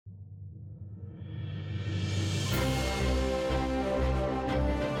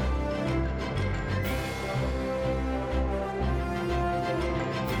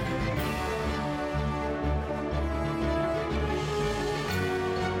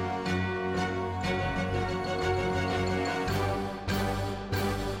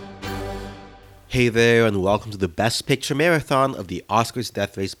Hey there, and welcome to the Best Picture Marathon of the Oscars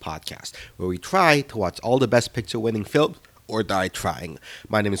Death Race podcast, where we try to watch all the Best Picture winning films or die trying.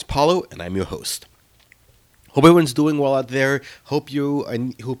 My name is Paulo, and I'm your host. Hope everyone's doing well out there. Hope you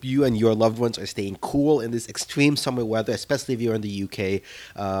and your loved ones are staying cool in this extreme summer weather, especially if you're in the UK.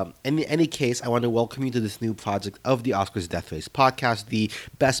 In any case, I want to welcome you to this new project of the Oscars Death Race podcast, the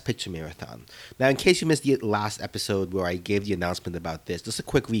Best Picture Marathon. Now, in case you missed the last episode where I gave the announcement about this, just a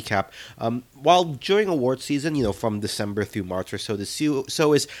quick recap. While during award season, from December through March or so, the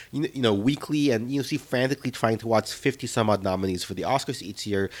show is weekly, and see frantically trying to watch 50 some odd nominees for the Oscars each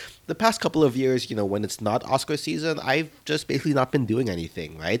year. The past couple of years, when it's not Oscar season, I've just basically not been doing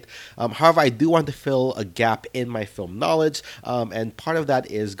anything, right? However, I do want to fill a gap in my film knowledge, and part of that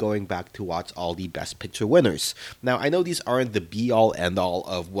is going back to watch all the Best Picture winners. Now, I know these aren't the be-all, end-all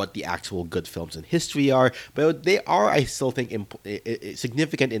of what the actual good films in history are, but they are, I still think,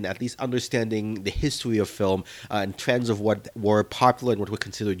 significant in at least understanding the history of film and trends of what were popular and what were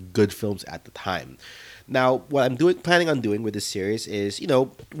considered good films at the time. Now, what I'm planning on doing with this series is,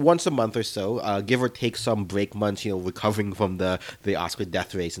 once a month or so, give or take some break months, recovering from the Oscar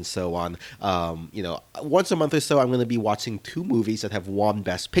death race and so on. Once a month or so, I'm going to be watching two movies that have won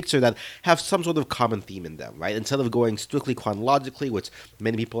Best Picture that have some sort of common theme in them, right? Instead of going strictly chronologically, which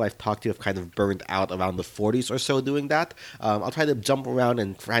many people I've talked to have kind of burned out around the 40s or so doing that, I'll try to jump around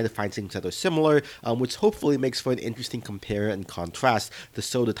and try to find things that are similar, which hopefully makes for an interesting compare and contrast to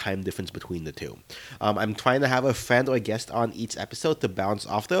show the time difference between the two. I'm trying to have a friend or a guest on each episode to bounce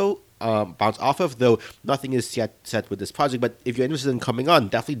off of, though nothing is yet set with this project. But if you're interested in coming on,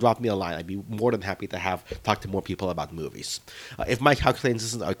 definitely drop me a line. I'd be more than happy to talk to more people about movies. If my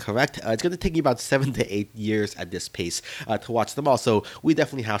calculations are correct, it's going to take me about 7 to 8 years at this pace to watch them all. So we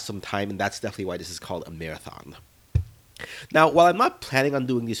definitely have some time, and that's definitely why this is called a marathon. Now, while I'm not planning on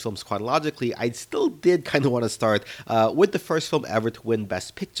doing these films chronologically, I still did kind of want to start with the first film ever to win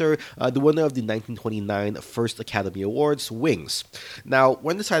Best Picture, the winner of the 1929 First Academy Awards, Wings. Now,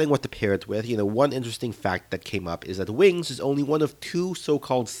 when deciding what to pair it with, one interesting fact that came up is that Wings is only one of two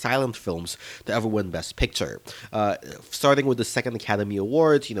so-called silent films to ever win Best Picture. Starting with the second Academy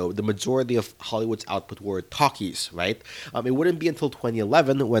Awards, the majority of Hollywood's output were talkies, right? It wouldn't be until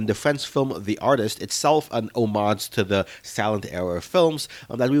 2011 when the French film The Artist, itself an homage to the silent era of films,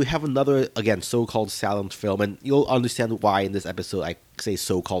 that we have another, again, so-called silent film, and you'll understand why in this episode I say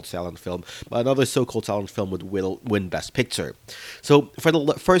so-called silent film, but another so-called silent film would win Best Picture. So for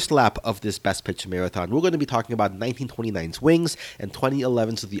the first lap of this Best Picture marathon, we're going to be talking about 1929's Wings and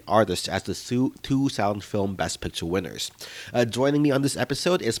 2011's The Artist as the two silent film Best Picture winners. Joining me on this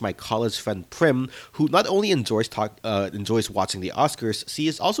episode is my college friend Prim, who not only enjoys watching the Oscars, she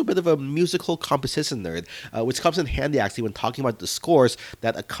is also a bit of a musical composition nerd, which comes in handy actually when talking about the scores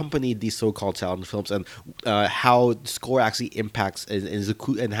that accompany these so-called silent films and how the score actually impacts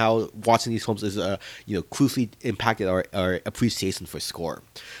and how watching these films is crucially impacted our appreciation for score.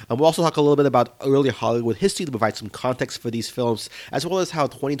 We'll also talk a little bit about early Hollywood history to provide some context for these films, as well as how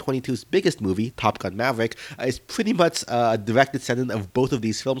 2022's biggest movie, Top Gun Maverick, is pretty much a direct descendant of both of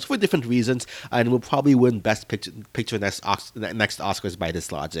these films for different reasons, and will probably win Best Picture next Oscars by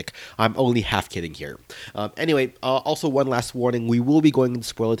this logic. I'm only half kidding here. Anyway, also one last warning, we will be going into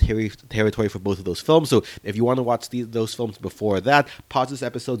spoiler territory for both of those films, so if you want to watch those films before that, pause this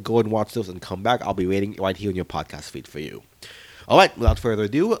episode, go and watch those, and come back. I'll be waiting right here in your podcast feed for you. All right, without further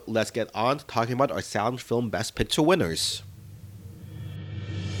ado, let's get on to talking about our silent film Best Picture winners.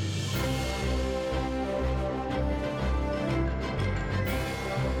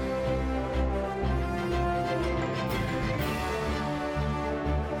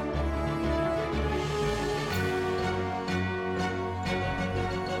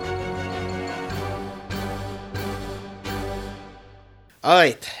 All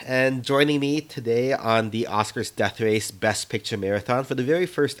right, and joining me today on the Oscars Death Race Best Picture Marathon for the very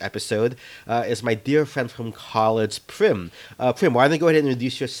first episode is my dear friend from college, Prim. Prim, why don't you go ahead and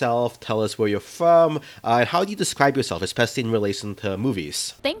introduce yourself, tell us where you're from, and how do you describe yourself, especially in relation to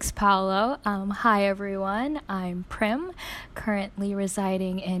movies? Thanks, Paolo. Hi, everyone. I'm Prim, currently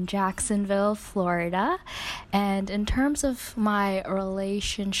residing in Jacksonville, Florida. And in terms of my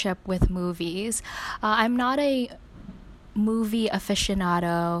relationship with movies, I'm not a movie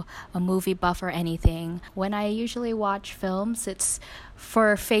aficionado, a movie buff or anything. When I usually watch films, it's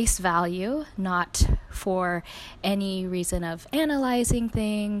for face value, not for any reason of analyzing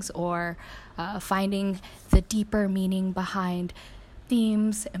things or finding the deeper meaning behind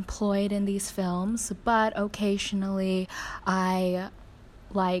themes employed in these films. But occasionally I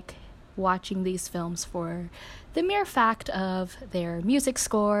like watching these films for the mere fact of their music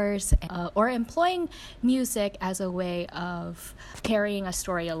scores or employing music as a way of carrying a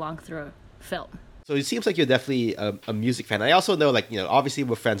story along through film. So it seems like you're definitely a music fan. I also know, like, obviously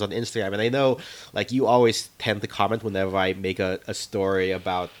we're friends on Instagram, and I know, like, you always tend to comment whenever I make a story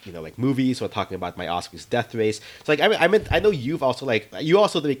about, like, movies or talking about my Oscars death race. So, like, I know you've also, like, you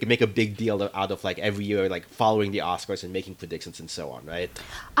also make a big deal out of, like, every year, like, following the Oscars and making predictions and so on, right?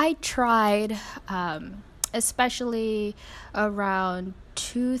 I tried, especially around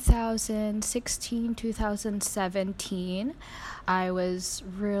 2016, 2017. I was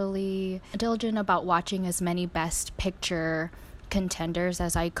really diligent about watching as many Best Picture contenders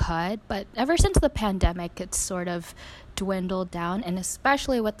as I could, but ever since the pandemic, it's sort of dwindled down, and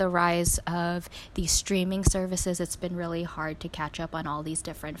especially with the rise of these streaming services, it's been really hard to catch up on all these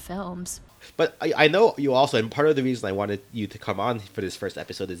different films. But I know you also, and part of the reason I wanted you to come on for this first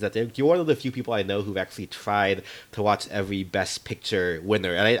episode is that you're one of the few people I know who've actually tried to watch every Best Picture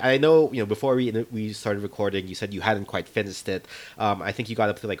winner. And I know, before we started recording, you said you hadn't quite finished it. I think you got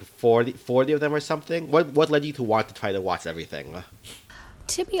up to like 40 of them or something. What led you to want to try to watch everything?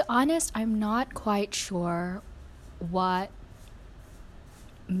 To be honest, I'm not quite sure what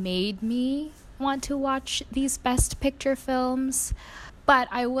made me want to watch these Best Picture films. But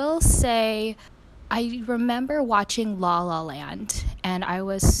I will say, I remember watching La La Land, and I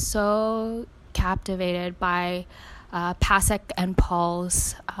was so captivated by Pasek and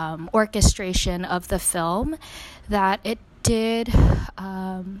Paul's orchestration of the film that it did,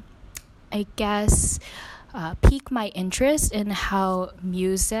 I guess, pique my interest in how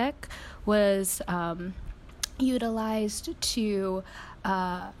music was utilized to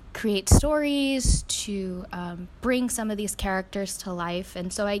create stories, to bring some of these characters to life.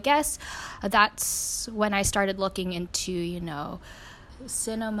 And so I guess that's when I started looking into,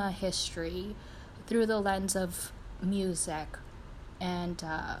 cinema history through the lens of music and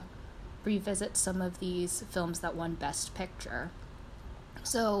revisit some of these films that won Best Picture.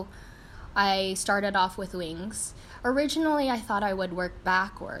 So I started off with Wings. Originally, I thought I would work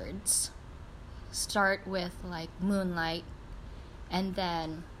backwards. Start with, like, Moonlight, and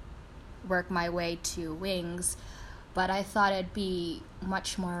then work my way to Wings, but I thought it'd be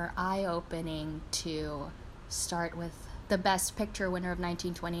much more eye-opening to start with the Best Picture winner of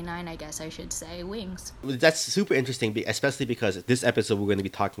 1929, I guess I should say, Wings. That's super interesting, especially because this episode we're going to be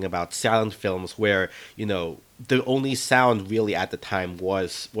talking about silent films where, the only sound really at the time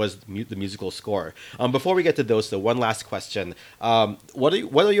was the musical score. Before we get to those, though, one last question. What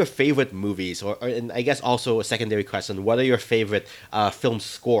are your favorite movies? And I guess also a secondary question, what are your favorite film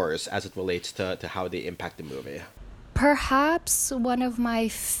scores as it relates to how they impact the movie? Perhaps one of my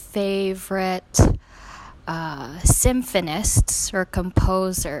favorite symphonists or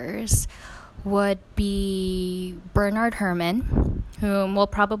composers would be Bernard Herrmann, whom we'll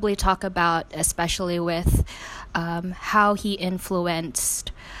probably talk about, especially with how he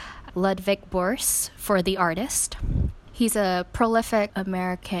influenced Ludwig Bors for The Artist. He's a prolific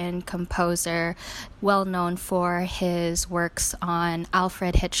American composer, well known for his works on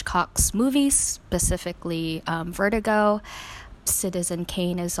Alfred Hitchcock's movies, specifically Vertigo. Citizen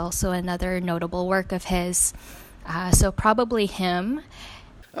Kane is also another notable work of his. So probably him.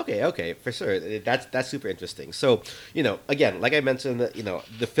 Okay, for sure. That's super interesting. So, again, like I mentioned,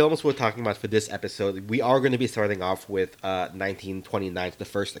 the films we're talking about for this episode, we are going to be starting off with 1929's, the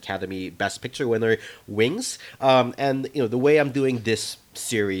first Academy Best Picture winner, Wings. And, the way I'm doing this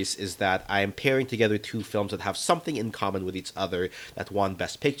series is that I am pairing together two films that have something in common with each other that won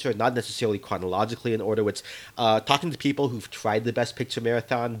Best Picture, not necessarily chronologically in order. It's talking to people who've tried the Best Picture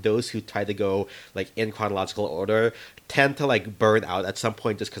marathon. Those who try to go like in chronological order tend to like burn out at some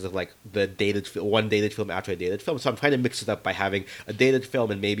point just because of like the one dated film after a dated film. So I'm trying to mix it up by having a dated film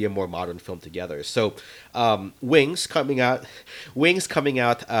and maybe a more modern film together. So Wings coming out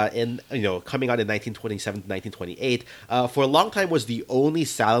in 1927 to 1928 for a long time was the only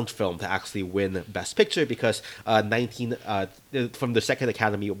silent film to actually win Best Picture because from the second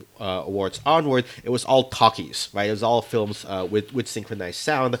Academy Awards onward, it was all talkies, right? It was all films with synchronized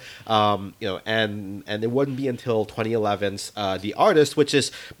sound, and it wouldn't be until 2011's The Artist, which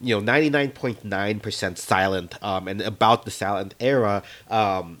is 99.9% silent, and about the silent era,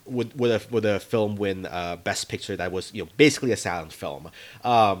 would a film win Best Picture that was basically a silent film.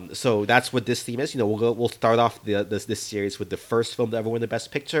 So that's what this theme is. We'll start off this series with the first film to ever win the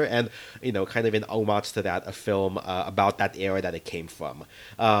Best Picture, and kind of in homage to that, a film about that era that it came from.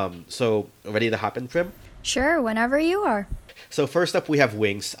 So ready to hop in, Prim? Sure, whenever you are. So first up, we have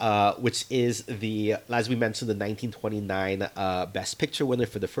Wings, which is as we mentioned, the 1929 Best Picture winner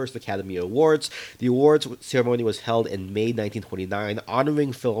for the first Academy Awards. The awards ceremony was held in May 1929,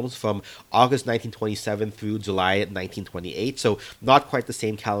 honoring films from August 1927 through July 1928. So not quite the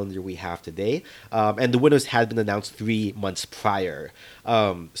same calendar we have today. And the winners had been announced 3 months prior.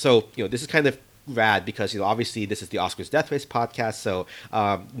 This is kind of rad because obviously this is the Oscars Death Race podcast, so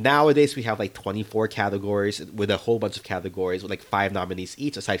nowadays we have like 24 categories with a whole bunch of categories with like 5 nominees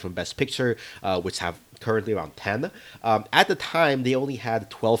each aside from Best Picture, which have currently around 10. At the time they only had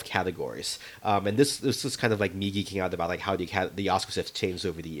 12 categories, and this is kind of like me geeking out about like how the Oscars have changed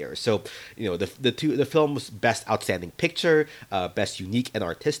over the years. So the film was Best Outstanding Picture, Best Unique and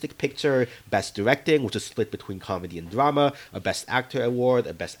Artistic Picture, Best Directing, which is split between comedy and drama, a Best Actor Award,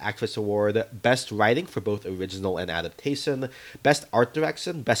 a Best Actress Award, Best Writing for both original and adaptation, Best Art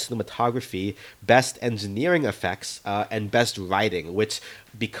Direction, Best Cinematography, Best Engineering Effects, and Best Writing, which,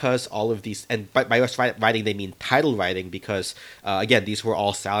 because all of these, and by Best Writing they mean title writing, because again, these were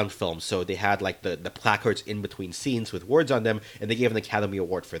all silent films, so they had like the placards in between scenes with words on them, and they gave an Academy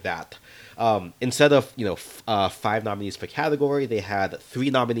Award for that. Instead of 5 nominees per category, they had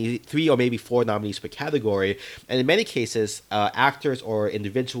 3 or maybe 4 nominees per category, and in many cases, actors or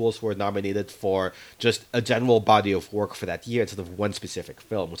individuals were nominated for just a general body of work for that year instead of one specific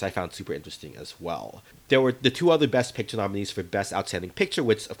film, which I found super interesting as well. There were the 2 other Best Picture nominees for Best Outstanding Picture,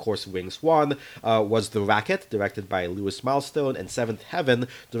 which of course Wings won, was The Racket, directed by Louis Milestone, and Seventh Heaven,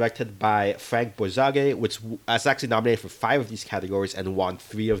 directed by Frank Borzage, which was actually nominated for 5 of these categories and won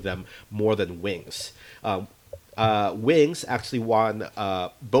 3 of them, more than Wings. Wings actually won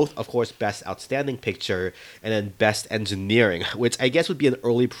both, of course, Best Outstanding Picture and then Best Engineering, which I guess would be an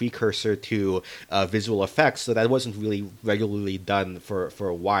early precursor to visual effects, so that wasn't really regularly done for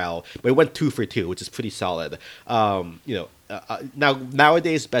a while. But it went 2 for 2, which is pretty solid.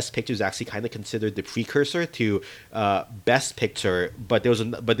 Nowadays, Best Picture is actually kind of considered the precursor to Best Picture, but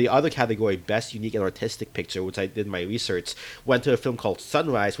the other category, Best Unique and Artistic Picture, which I did my research, went to a film called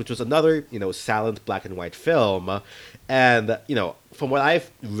Sunrise, which was another silent black and white film, and from what I've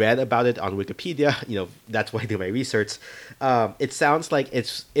read about it on Wikipedia, that's why I do my research. It sounds like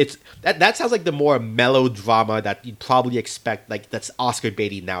that sounds like the more melodrama that you'd probably expect, like that's Oscar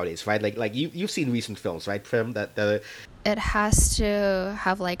baity nowadays, right? Like you've seen recent films, right, Prim? That it has to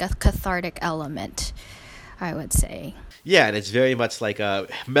have like a cathartic element, I would say. Yeah, and it's very much like a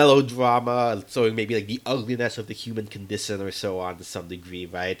melodrama, showing maybe like the ugliness of the human condition or so on to some degree,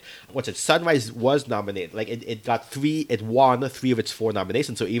 right? Sunrise was nominated. Like it won 3 of its 4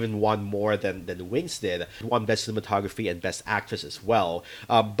 nominations, so even won more than Wings did. It won Best Cinematography and Best Actress as well.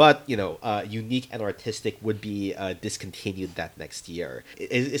 But Unique and Artistic would be discontinued that next year.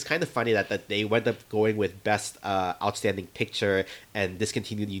 It's kind of funny that they went up going with Best Outstanding Picture and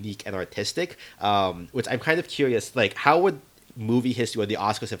discontinued Unique and Artistic, which I'm kind of curious, like how would movie history or the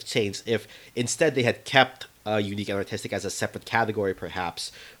Oscars have changed if instead they had kept Unique and Artistic as a separate category,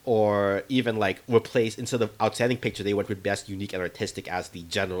 perhaps, or even like replaced, instead of Outstanding Picture, they went with Best Unique and Artistic as the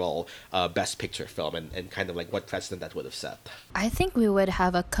general Best Picture film, and kind of like what precedent that would have set. I think we would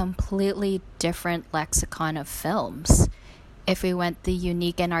have a completely different lexicon of films if we went the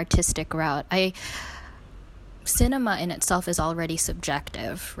Unique and Artistic route. Cinema in itself is already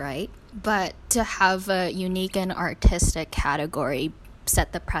subjective, right? But to have a Unique and Artistic category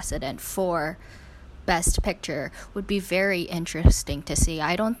set the precedent for Best Picture would be very interesting to see.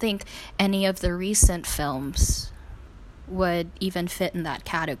 I don't think any of the recent films would even fit in that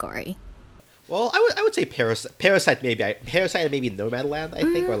category. Well, I would say Parasite maybe Nomadland, I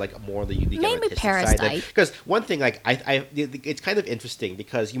think, or like more on the Unique and Artistic Parasite side. Because one thing, like it's kind of interesting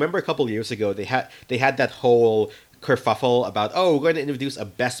because you remember a couple of years ago they had that whole kerfuffle about we're going to introduce a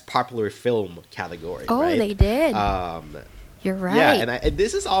Best Popular Film category. Oh, right? They did. You're right. Yeah, and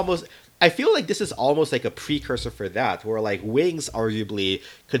this is almost. I feel like this is almost like a precursor for that, where like Wings arguably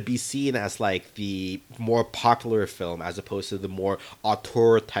could be seen as like the more popular film as opposed to the more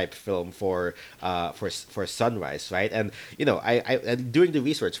auteur type film for Sunrise, right? And I doing the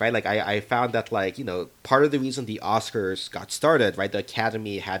research, right? Like I found that like part of the reason the Oscars got started, right? The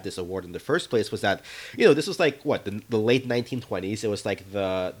Academy had this award in the first place was that this was like the late 1920s. It was like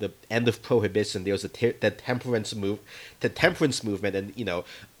the end of Prohibition. There was the temperance movement, and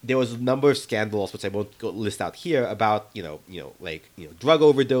there was number of scandals, which I won't go list out here, about drug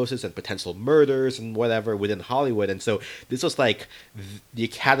overdoses and potential murders and whatever within Hollywood. And so this was like the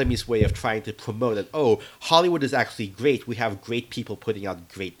Academy's way of trying to promote that, oh, Hollywood is actually great. We have great people putting out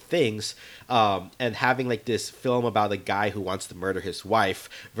great things, and having like this film about a guy who wants to murder his wife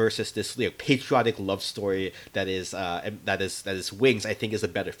versus this patriotic love story that is Wings, I think is a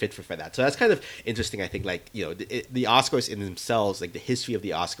better fit for that. So that's kind of interesting. I think the Oscars in themselves, like the history of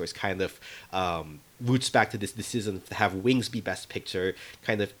the Oscars, kind of roots back to this decision to have Wings be Best Picture,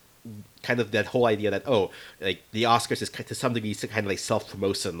 kind of that whole idea that the Oscars is to some degree kind of like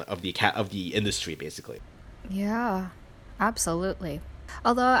self-promotion of the industry, basically. Yeah, absolutely.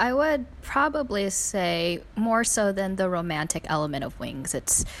 Although I would probably say more so than the romantic element of Wings,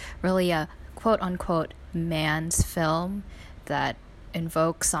 it's really a quote-unquote man's film that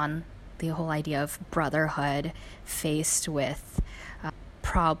invokes on the whole idea of brotherhood faced with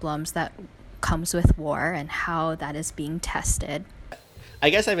problems that comes with war and how that is being tested. I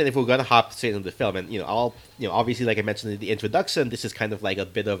guess, I mean, if we're going to hop straight into the film, and, obviously, like I mentioned in the introduction, this is kind of like a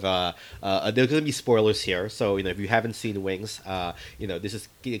bit of there's going to be spoilers here. So, if you haven't seen Wings, this is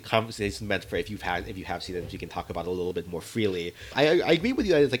a conversation meant for if you have seen it, you can talk about it a little bit more freely. I agree with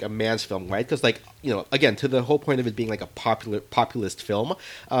you that it's like a man's film, right? Because, again, to the whole point of it being like a populist film,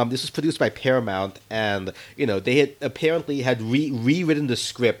 this was produced by Paramount, and, they had apparently rewritten the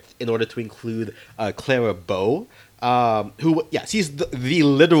script in order to include Clara Bow, she's the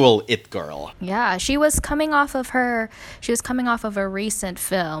literal it girl. Yeah, she was coming off of a recent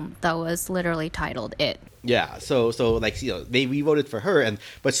film that was literally titled It. Yeah, so they rewrote it for her,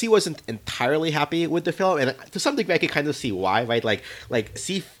 but she wasn't entirely happy with the film, and to some degree I could kind of see why, right?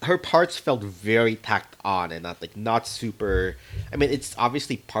 See, her parts felt very tacked on and not super. I mean, it's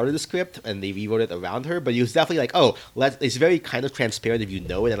obviously part of the script, and they rewrote it around her, but it was definitely it's very kind of transparent if you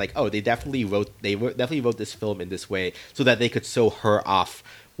know it, and they definitely wrote this film in this way so that they could show her off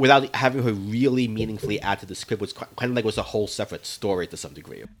without having her really meaningfully add to the script, which kind of was a whole separate story to some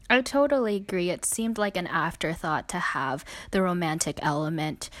degree. I totally agree. It seemed like an afterthought to have the romantic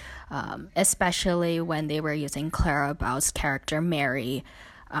element, especially when they were using Clara Bow's character, Mary,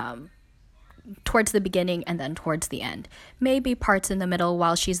 towards the beginning and then towards the end. Maybe parts in the middle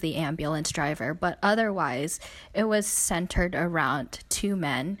while she's the ambulance driver, but otherwise it was centered around two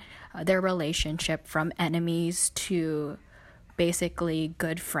men, their relationship from enemies to basically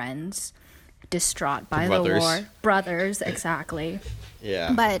good friends, distraught by the war. Brothers, exactly.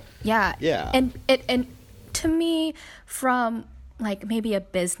 Yeah. But yeah. Yeah. And to me, from maybe a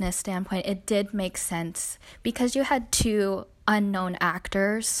business standpoint, it did make sense because you had two unknown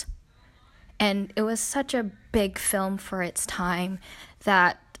actors, and it was such a big film for its time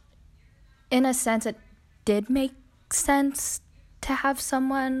that, in a sense, it did make sense to have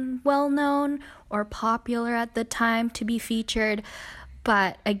someone well-known or popular at the time to be featured.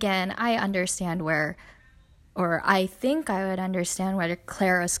 But again, I think I would understand where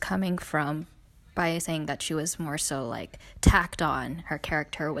Clara's coming from by saying that she was more so tacked on. Her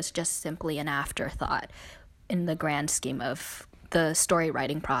character was just simply an afterthought in the grand scheme of the story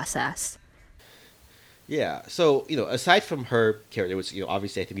writing process. Yeah, so, aside from her character, which,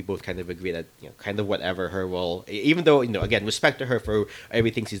 obviously I think we both kind of agree that, kind of whatever her role, even though, again, respect to her for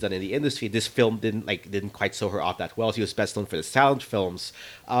everything she's done in the industry, this film didn't quite show her off that well. She was best known for the silent films.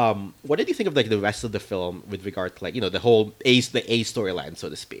 What did you think of, the rest of the film with regard to, the whole A storyline, so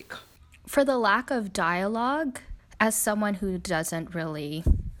to speak? For the lack of dialogue, as someone who doesn't really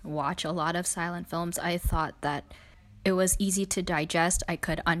watch a lot of silent films, I thought that it was easy to digest. I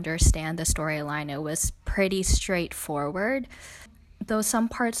could understand the storyline. It was pretty straightforward. Though some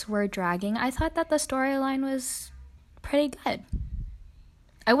parts were dragging, I thought that the storyline was pretty good.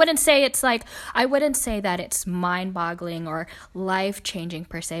 I wouldn't say that it's mind-boggling or life-changing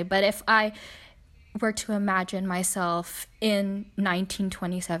per se, but if I were to imagine myself in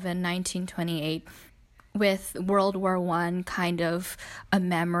 1927, 1928, with World War I kind of a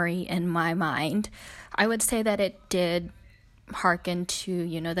memory in my mind, I would say that it did hearken to,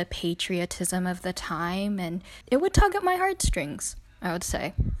 the patriotism of the time, and it would tug at my heartstrings, I would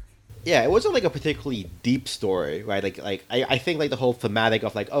say. Yeah, it wasn't a particularly deep story, right? I think the whole thematic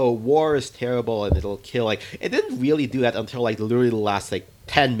of war is terrible and it'll kill, it didn't really do that until literally the last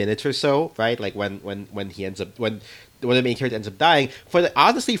 10 minutes or so, right? When he ends up when the main character ends up dying.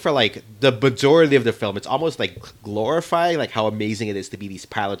 Honestly, for the majority of the film, it's almost glorifying how amazing it is to be these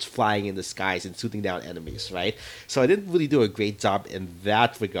pilots flying in the skies and shooting down enemies, right? So I didn't really do a great job in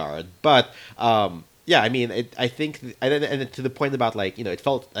that regard, but Yeah, I mean, I think, and to the point about like, it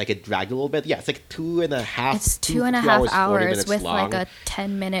felt like it dragged a little bit. Yeah, it's like two and a half, It's two and a half 2 hours, 40 hours minutes with like long. a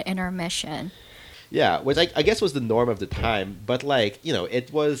 10-minute intermission. Yeah, which I guess was the norm of the time, but like,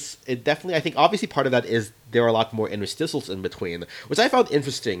 it definitely, I think obviously part of that is there are a lot more interstitials in between, which I found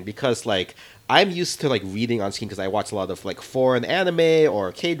interesting because like, I'm used to like reading on screen because I watch a lot of like foreign anime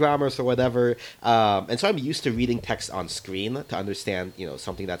or K-dramas or whatever, and so I'm used to reading text on screen to understand,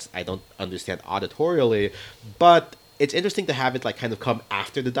 something that's I don't understand auditorially, but it's interesting to have it like kind of come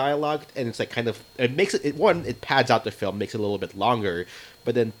after the dialogue, and it's like kind of it makes it, one, it pads out the film, makes it a little bit longer,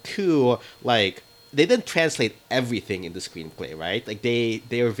 but then two, like they didn't translate everything in the screenplay, right? Like they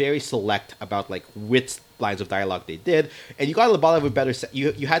were very select about like which lines of dialogue they did, and you got a lot of a better.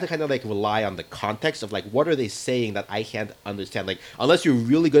 You had to kind of like rely on the context of like what are they saying that I can't understand. Like unless you're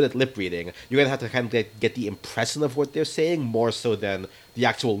really good at lip reading, you're gonna have to kind of get the impression of what they're saying more so than the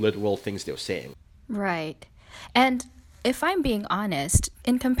actual literal things they're saying. Right. And if I'm being honest,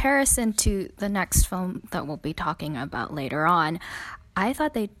 in comparison to the next film that we'll be talking about later on, I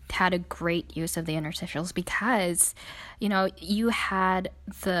thought they had a great use of the interstitials because, you had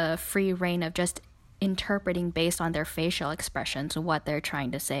the free reign of just interpreting based on their facial expressions what they're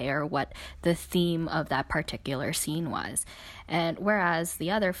trying to say or what the theme of that particular scene was. And whereas the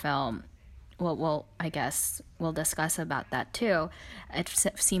other film, well, I guess we'll discuss about that too, it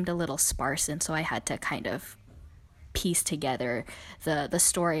seemed a little sparse, and so I had to kind of piece together the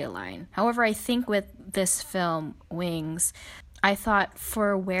storyline. However, I think with this film, Wings, I thought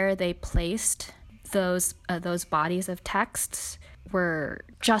for where they placed those bodies of texts were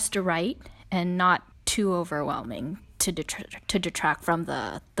just right and not too overwhelming to detract from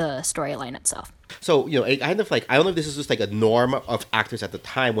the storyline itself. So, it kind of like, I don't know if this is just like a norm of actors at the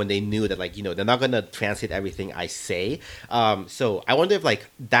time when they knew that like, they're not going to translate everything I say. So I wonder if like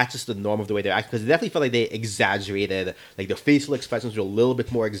that's just the norm of the way they're acting, because it definitely felt like they exaggerated, like the facial expressions were a little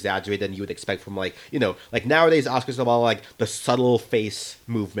bit more exaggerated than you would expect from like, like nowadays Oscars are all like the subtle face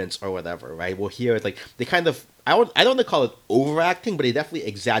movements or whatever, right? Well, here it's like they kind of, I don't want to call it overacting, but they definitely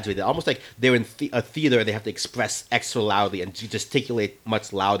exaggerated. Almost like they're in a theater and they have to express extra loudly and gesticulate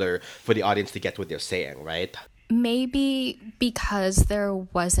much louder for the audience to get what they're saying, right? Maybe because there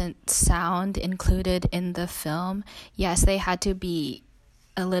wasn't sound included in the film, yes, they had to be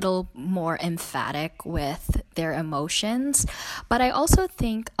a little more emphatic with their emotions. But I also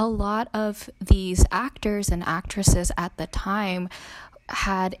think a lot of these actors and actresses at the time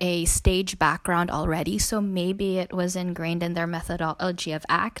had a stage background already, so maybe it was ingrained in their methodology of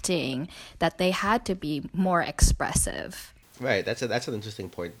acting that they had to be more expressive. Right, that's an interesting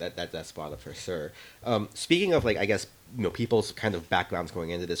point that's brought up for sure. Speaking of like, I guess people's kind of backgrounds going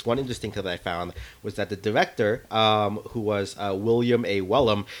into this, one interesting thing that I found was that the director, who was William A.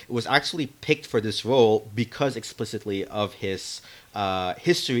 Wellham, was actually picked for this role because explicitly of his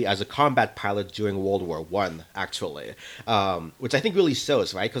history as a combat pilot during World War One, actually, which I think really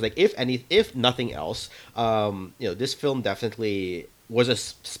shows, right? Because like if nothing else, this film definitely was a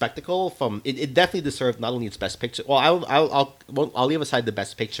spectacle. It definitely deserved not only its best picture. Well, I'll leave aside the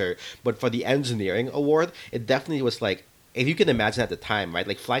best picture, but for the engineering award, it definitely was like, if you can imagine at the time, right?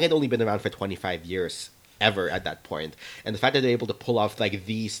 Like flying had only been around for 25 years ever at that point, and the fact that they're able to pull off like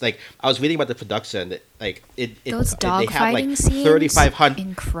these, like I was reading about the production, like those they had like dogfighting scenes, 3,500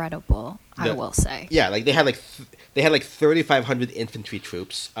 incredible. I will say, yeah, like they had like 3,500 infantry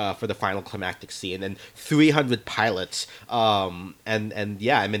troops for the final climactic scene, and 300 pilots. And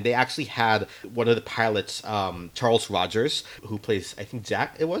yeah, I mean they actually had one of the pilots, Charles Rogers, who plays I think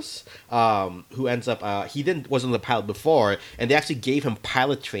Jack. It was who ends up he wasn't a pilot before, and they actually gave him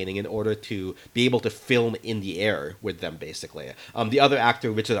pilot training in order to be able to film in the air with them, basically. The other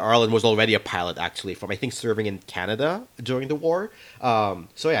actor, Richard Arlen, was already a pilot actually from I think serving in Canada during the war.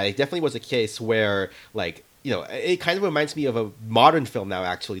 So yeah, it definitely was a case where like. It kind of reminds me of a modern film now,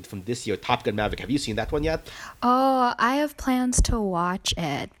 actually, from this year, Top Gun Maverick. Have you seen that one yet? Oh, I have plans to watch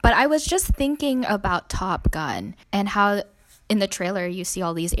it. But I was just thinking about Top Gun and how in the trailer you see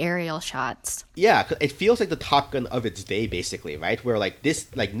all these aerial shots. Yeah, it feels like the Top Gun of its day, basically, right? Where, like,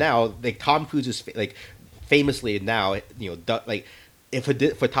 this, like, now, like, Tom Cruise is, like, famously now, like, if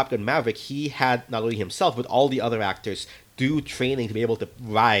for Top Gun Maverick, he had not only himself, but all the other actors do training to be able to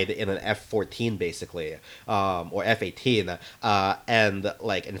ride in an F-14 basically, or F-18,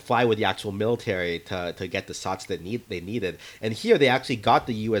 and fly with the actual military to get the shots they needed. And here they actually got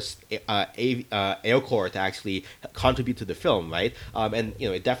the U.S. Air Corps to actually contribute to the film, right? And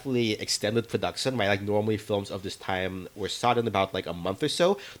it definitely extended production, right? Like normally films of this time were shot in about like a month or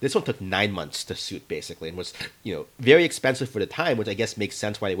so. This one took 9 months to shoot basically, and was very expensive for the time, which I guess makes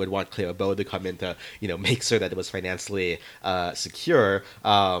sense why they would want Clara Bow to come in to make sure that it was financially secure.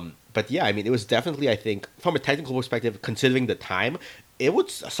 But yeah, I mean, it was definitely, I think, from a technical perspective, considering the time, it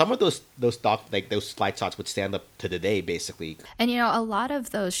would, some of those slide shots would stand up to the day basically. And a lot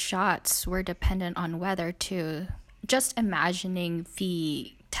of those shots were dependent on weather too. Just imagining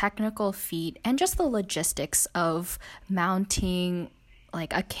the technical feat and just the logistics of mounting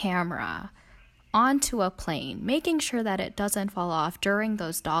like a camera onto a plane, making sure that it doesn't fall off during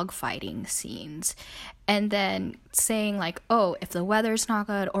those dogfighting scenes, and then saying like, oh, if the weather's not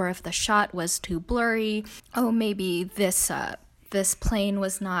good or if the shot was too blurry, oh, maybe this plane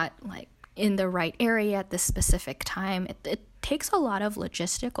was not like in the right area at this specific time. It takes a lot of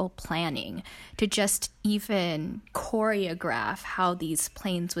logistical planning to just even choreograph how these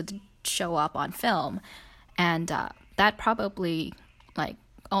planes would show up on film, and that probably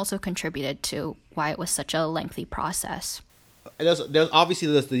also contributed to why it was such a lengthy process. And there's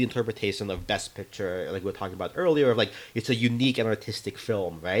obviously the interpretation of Best Picture, like we were talking about earlier, of like it's a unique and artistic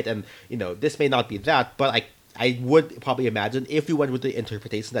film, right? And this may not be that, but I would probably imagine if we went with the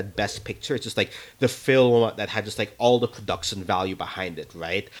interpretation that Best Picture, it's just like the film that had just like all the production value behind it,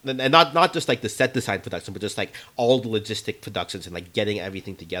 right? And not just like the set design production, but just like all the logistic productions and like getting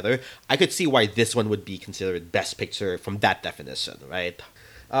everything together. I could see why this one would be considered Best Picture from that definition, right?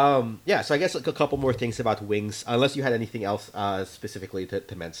 So I guess like a couple more things about Wings, unless you had anything else specifically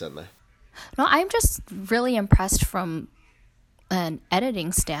to mention. No, I'm just really impressed from an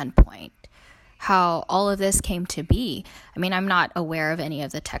editing standpoint, how all of this came to be. I mean, I'm not aware of any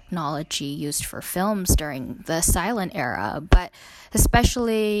of the technology used for films during the silent era, but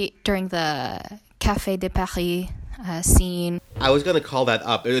especially during the Café de Paris scene. I was going to call that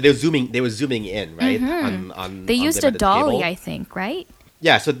up. They were zooming in, right? Mm-hmm. They used a dolly, I think, right?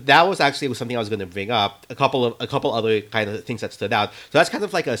 Yeah, so that was actually something I was going to bring up. A couple other kind of things that stood out. So that's kind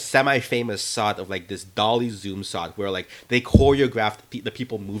of like a semi-famous shot of like this dolly zoom shot where like they choreographed the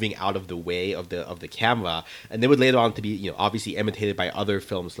people moving out of the way of the camera, and they would later on to be obviously imitated by other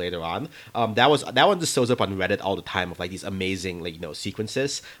films later on. That one just shows up on Reddit all the time of like these amazing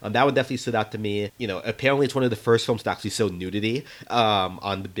sequences. That one definitely stood out to me. Apparently it's one of the first films to actually show nudity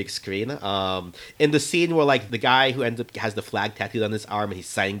on the big screen. In the scene where like the guy who ends up has the flag tattooed on his arm and he's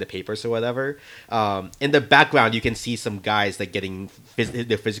signing the papers or whatever. In the background, you can see some guys like getting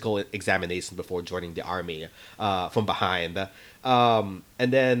their physical examination before joining the army from behind. And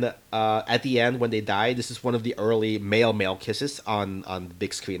then at the end, when they die, this is one of the early male kisses on the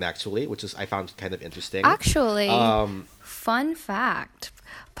big screen, actually, which I found kind of interesting. Actually, fun fact,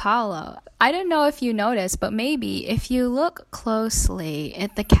 Paolo, I don't know if you noticed, but maybe if you look closely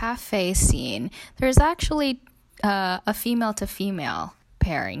at the cafe scene, there's actually a female to female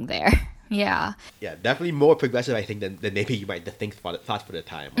pairing there. Yeah, definitely more progressive, I think, than maybe you might thought for the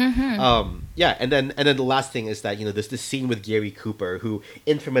time. Mm-hmm. And then the last thing is that there's this scene with Gary Cooper, who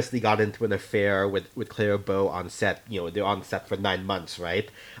infamously got into an affair with Clara Bow on set. They're on set for 9 months, right?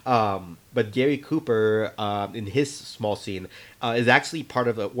 But Gary Cooper, in his small scene, is actually part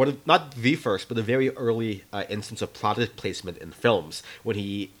of not the first, but a very early instance of product placement in films when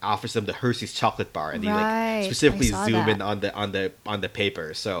he offers them the Hershey's chocolate bar, and they specifically zoom in on the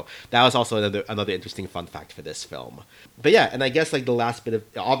paper. So that was also another interesting fun fact for this film. But yeah, and I guess like the last bit of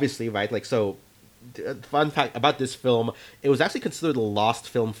obviously, right, like so. Fun fact about this film, it was actually considered a lost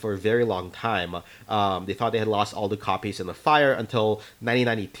film for a very long time. They thought they had lost all the copies in the fire until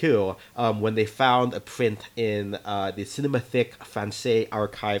 1992, when they found a print in the Cinémathèque Française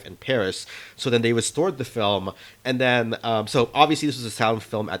archive in Paris. So then they restored the film, and then so obviously this was a silent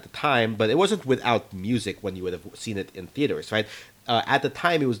film at the time, but it wasn't without music when you would have seen it in theaters, right? At the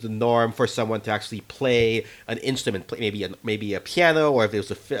time, it was the norm for someone to actually play an instrument, maybe a piano, or if it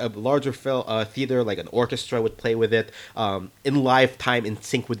was a larger theater, like an orchestra would play with it in live time, in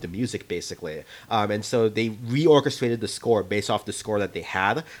sync with the music, basically. And so they reorchestrated the score based off the score that they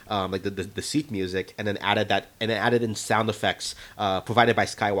had, like the seat music, and then added in sound effects provided by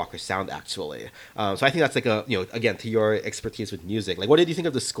Skywalker Sound, actually. So I think that's like again, to your expertise with music. Like, what did you think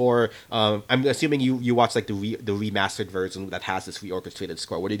of the score? I'm assuming you watched like the remastered version that has this reorchestrated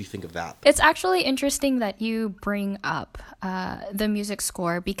score. What did you think of that? It's actually interesting that you bring up the music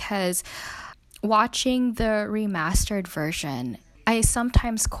score, because watching the remastered version, I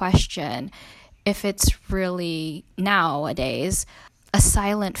sometimes question if it's really nowadays a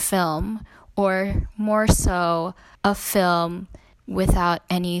silent film or more so a film without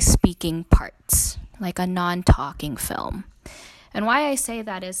any speaking parts, like a non-talking film. And why I say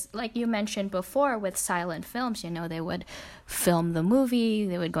that is, like you mentioned before, with silent films, they would film the movie,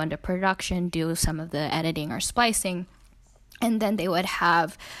 they would go into production, do some of the editing or splicing, and then they would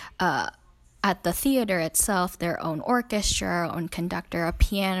have, at the theater itself, their own orchestra, own conductor, a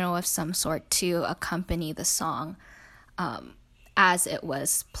piano of some sort to accompany the song as it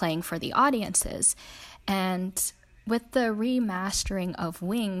was playing for the audiences. And with the remastering of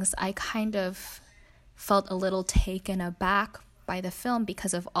Wings, I kind of felt a little taken aback by the film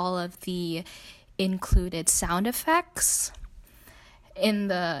because of all of the included sound effects in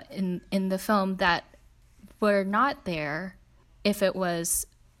the film that were not there if it was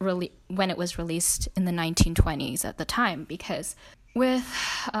when it was released in the 1920s at the time. Because with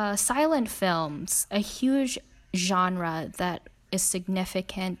silent films, a huge genre that is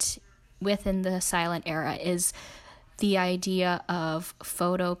significant within the silent era is the idea of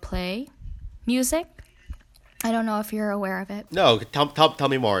photoplay music. I don't know if you're aware of it. No, tell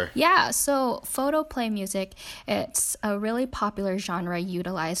me more. Yeah, so photoplay music, it's a really popular genre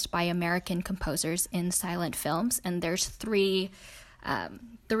utilized by American composers in silent films, and there's three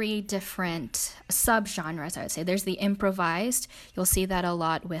different subgenres, I would say. There's the improvised. You'll see that a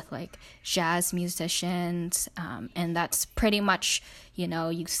lot with like jazz musicians, and that's pretty much,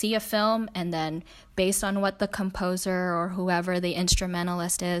 you see a film, and then based on what the composer or whoever the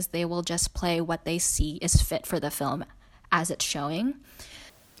instrumentalist is, they will just play what they see is fit for the film as it's showing.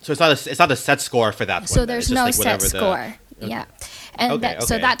 So it's not a set score for that one. So there's no set score. Yeah. And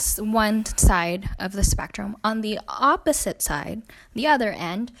so that's one side of the spectrum. On the opposite side, the other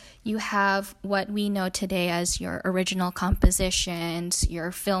end, you have what we know today as your original compositions,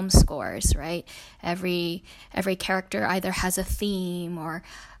 your film scores, right? Every character either has a theme or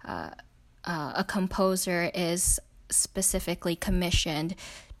a composer is specifically commissioned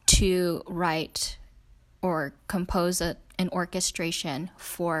to write or compose an orchestration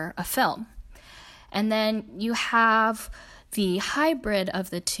for a film. And then you have the hybrid of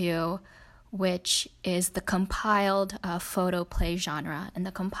the two, which is the compiled photoplay genre. And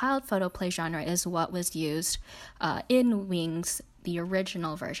the compiled photoplay genre is what was used in Wings, the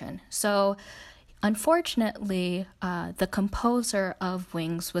original version. So unfortunately, the composer of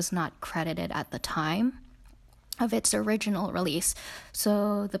Wings was not credited at the time of its original release.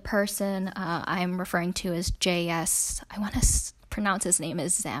 So the person I'm referring to is J.S., I want to pronounce his name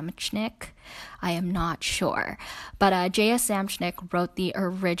is Zamchnik. I am not sure. But J.S. Zamchnik wrote the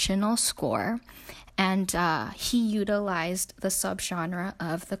original score, and he utilized the subgenre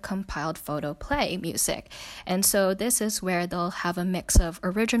of the compiled photoplay music. And so this is where they'll have a mix of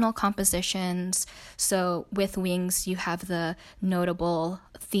original compositions. So with Wings, you have the notable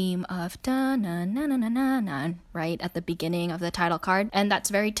theme of da-na-na-na-na-na, right, at the beginning of the title card. And that's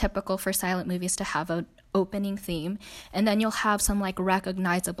very typical for silent movies to have an opening theme, and then you'll have some like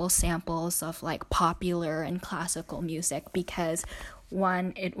recognizable samples of like popular and classical music, because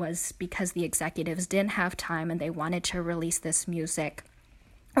one, it was because the executives didn't have time and they wanted to release this music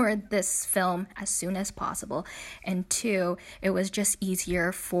or this film as soon as possible, and two, it was just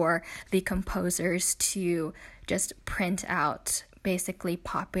easier for the composers to just print out basically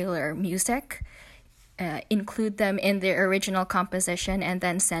popular music, include them in their original composition, and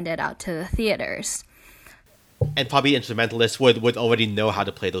then send it out to the theaters. And probably instrumentalists would already know how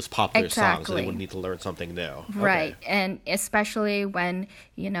to play those popular songs, so they Exactly. wouldn't need to learn something new. Right. Okay. And especially when,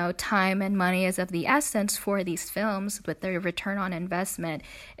 time and money is of the essence for these films with their return on investment,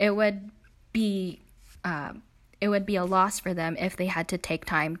 it would be a loss for them if they had to take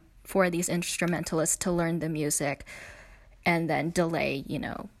time for these instrumentalists to learn the music and then delay,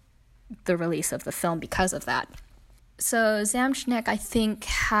 the release of the film because of that. So Zamchnik, I think,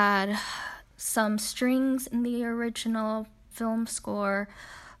 had some strings in the original film score.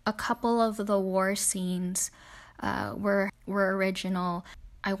 A couple of the war scenes were original.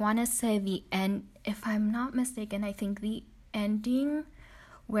 I want to say the end, if I'm not mistaken, I think the ending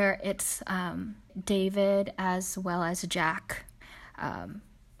where it's David as well as Jack,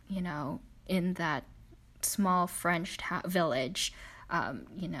 in that small French village,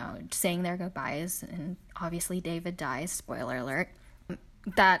 saying their goodbyes, and obviously David dies, spoiler alert,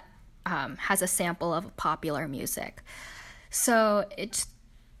 that has a sample of popular music. So it's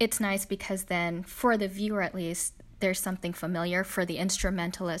nice because then, for the viewer at least, there's something familiar. For the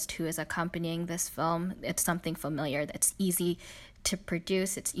instrumentalist who is accompanying this film, it's something familiar that's easy to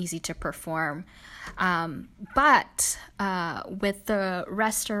produce, it's easy to perform. But with the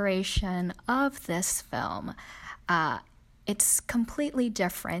restoration of this film, it's completely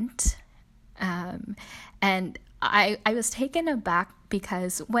different. And I was taken aback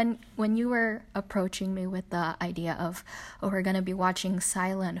because when you were approaching me with the idea of, oh, we're going to be watching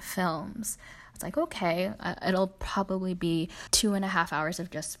silent films, I was like, okay, it'll probably be 2.5 hours of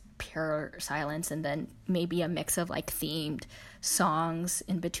just pure silence and then maybe a mix of like themed songs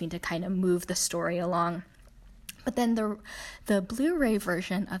in between to kind of move the story along. But then the Blu-ray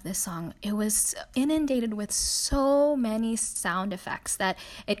version of this song, it was inundated with so many sound effects that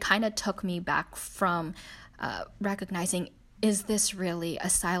it kind of took me back from recognizing, is this really a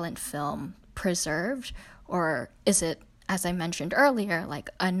silent film preserved, or is it, as I mentioned earlier, like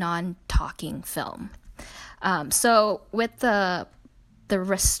a non-talking film? So with the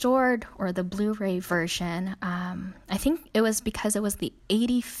restored or the Blu-ray version, I think it was because it was the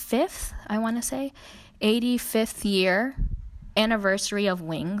 85th, I want to say, 85th year anniversary of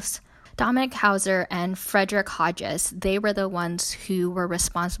Wings. Dominic Hauser and Frederick Hodges, they were the ones who were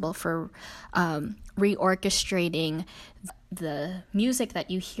responsible for reorchestrating the music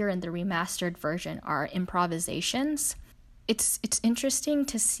that you hear in the remastered version are improvisations. It's interesting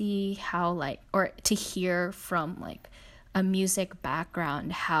to see how or to hear from a music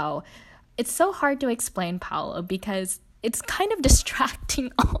background how it's so hard to explain, Paolo, because it's kind of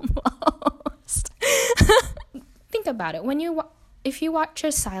distracting almost. Think about it. If you watch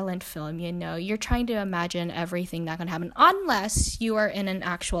a silent film, you're trying to imagine everything that can happen, unless you are in an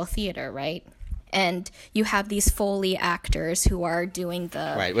actual theater, right? And you have these Foley actors who are doing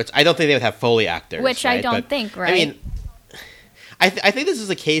the... Right, which I don't think they would have Foley actors. Which right? I don't think, right? I mean, I think this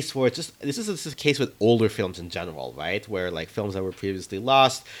is a case where this is a case with older films in general, right? Where films that were previously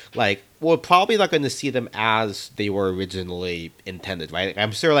lost, we're probably not going to see them as they were originally intended, right?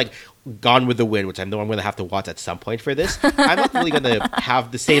 I'm sure Gone with the Wind, which I know I'm going to have to watch at some point for this, I'm not really going to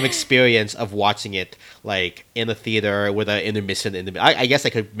have the same experience of watching it in a theater with an intermission in the middle. I guess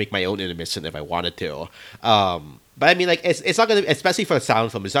I could make my own intermission if I wanted to. But I mean, it's not going to, especially for a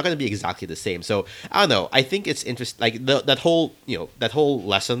sound film, it's not going to be exactly the same. So I don't know. I think it's interesting. That whole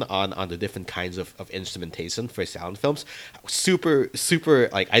lesson on the different kinds of instrumentation for sound films, super.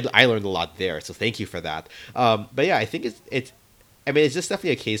 I learned a lot there. So thank you for that. But yeah, I think it's just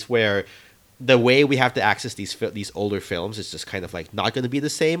definitely a case where the way we have to access these older films is just kind of not going to be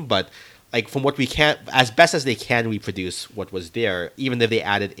the same. But from what we can, as best as they can reproduce what was there, even if they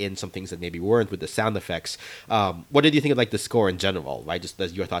added in some things that maybe weren't with the sound effects. What did you think of the score in general, right? Just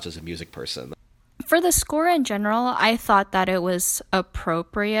your thoughts as a music person. For the score in general, I thought that it was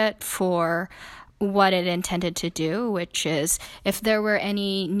appropriate for what it intended to do, which is if there were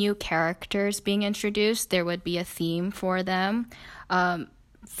any new characters being introduced, there would be a theme for them.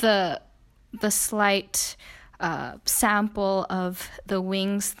 The slight sample of the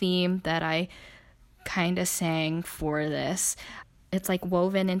Wings theme that I kind of sang for this, it's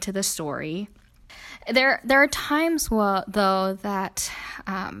woven into the story. There are times, though, that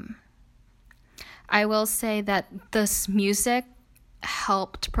I will say that this music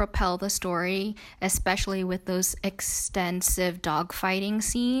helped propel the story, especially with those extensive dogfighting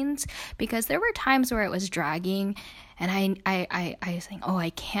scenes, because there were times where it was dragging and I was like, oh, I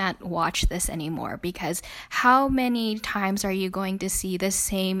can't watch this anymore, because how many times are you going to see the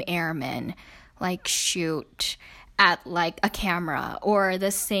same airman shoot at a camera, or the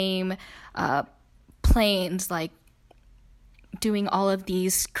same planes doing all of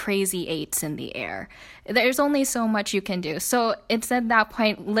these crazy eights in the air? There's only so much you can do. So it's at that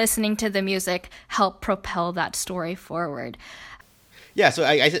point, listening to the music helped propel that story forward. Yeah, so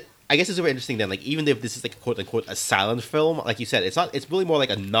I guess it's super interesting then, even if this is quote unquote a silent film, like you said, it's really more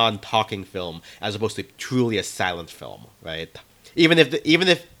a non-talking film as opposed to truly a silent film, right? Even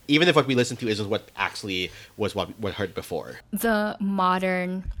if what we listen to isn't what actually was what heard before. The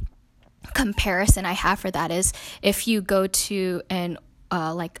modern comparison I have for that is if you go to an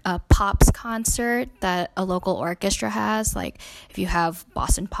a Pops concert that a local orchestra has, if you have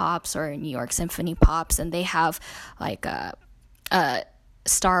Boston Pops or New York Symphony Pops, and they have a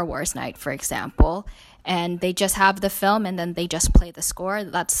Star Wars night, for example, and they just have the film and then they just play the score.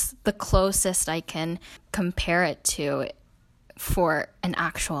 That's the closest I can compare it to for an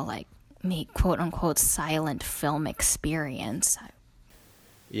actual quote unquote silent film experience.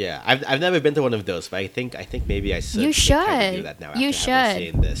 Yeah, I've never been to one of those, but I think maybe I should. You should. Kind of do that now. You should.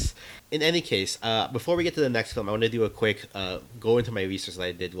 Saying this. in any case, before we get to the next film, I want to do a quick go into my research that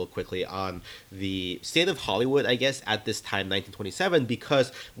I did real quickly on the state of Hollywood, I guess, at this time, 1927,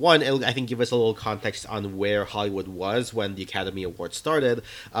 because one, it'll, I think, give us a little context on where Hollywood was when the Academy Awards started,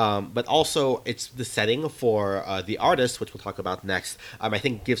 but also it's the setting for The Artist, which we'll talk about next. I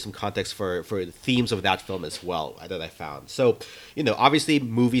think gives some context for the themes of that film as well that I found. So, obviously,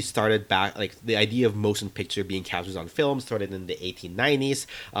 movies started back, like the idea of motion picture being captured on film started in the 1890s.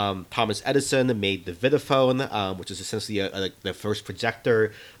 Thomas Edison made the Vitaphone, which is essentially the first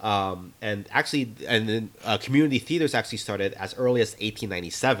projector, and then community theaters actually started as early as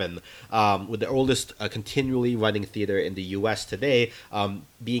 1897, with the oldest continually running theater in the U.S. today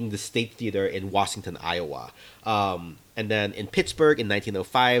being the State Theater in Washington, Iowa. And then in Pittsburgh in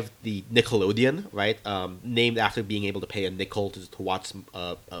 1905, the Nickelodeon, right, named after being able to pay a nickel to watch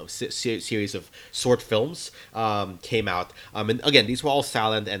a series of short films, came out. And again, these were all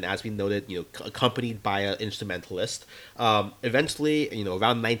silent, and as we noted, accompanied by an instrumentalist. Eventually,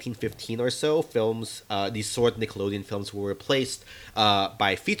 around 1915 or so, films, these short Nickelodeon films were replaced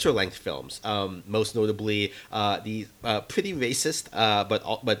by feature-length films. Most notably, the pretty racist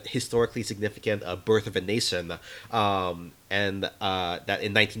but historically significant Birth of a Nation. And that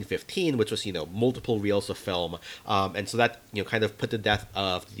in 1915, which was multiple reels of film, and so that kind of put to death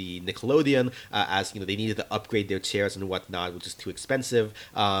of the Nickelodeon as they needed to upgrade their chairs and whatnot, which is too expensive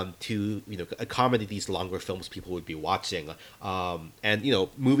to accommodate these longer films people would be watching. And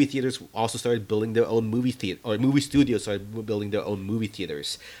movie theaters also started building their own movie theater, or movie studios started building their own movie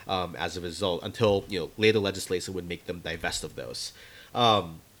theaters as a result, until later legislation would make them divest of those.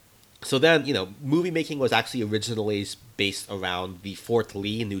 So then, movie making was actually originally based around the Fort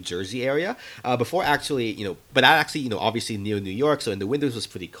Lee, New Jersey area. Before actually, but that actually, obviously near New York, so in the winters was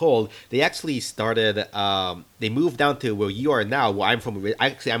pretty cold. They actually started, they moved down to where you are now, where I'm from.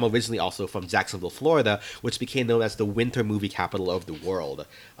 Actually, I'm originally also from Jacksonville, Florida, which became known as the winter movie capital of the world.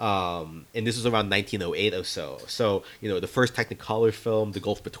 And this was around 1908 or so. So, the first Technicolor film, The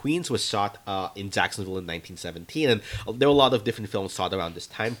Gulf Betweens, was shot in Jacksonville in 1917. And there were a lot of different films shot around this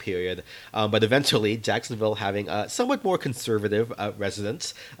time period. But eventually, Jacksonville having somewhat more conservative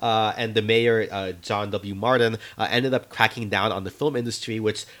residents, and the mayor, John W. Martin, ended up cracking down on the film industry,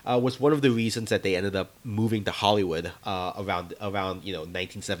 which was one of the reasons that they ended up moving to Hollywood around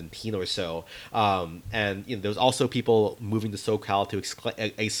 1917 or so. And there was also people moving to SoCal to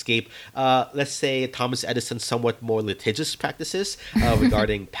escape, let's say, Thomas Edison's somewhat more litigious practices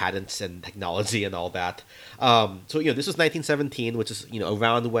regarding patents and technology and all that. So this was 1917, which is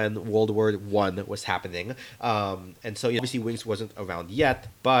around when World War I was happening, and so obviously Wings wasn't around yet,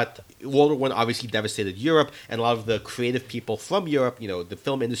 but World War I obviously devastated Europe, and a lot of the creative people from Europe, the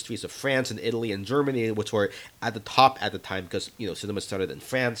film industries of France and Italy and Germany, which were at the top at the time because cinema started in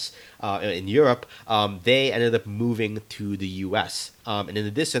France, in Europe, they ended up moving to the U.S. And in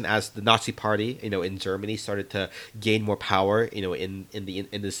addition, as the Nazi Party, in Germany started to gain more power, in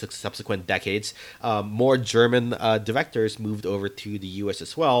the subsequent decades, more German directors moved over to the U.S.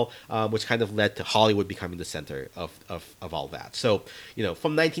 as well, which kind of led to Hollywood becoming the center of all that. So,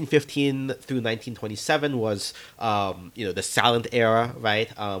 from 1915 through 1927 was, the silent era,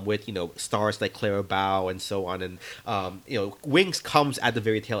 right? With stars like Clara Bow and so on, and Wings comes at the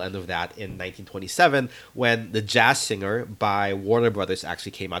very tail end of that in 1927 when The Jazz Singer by Warner Brothers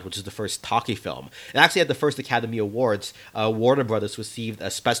actually came out, which is the first talkie film. And actually at the first Academy Awards, Warner Brothers received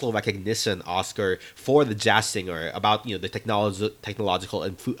a special recognition Oscar for The Jazz Singer about the technological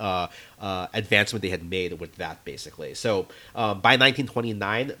advancement they had made with that, basically. So by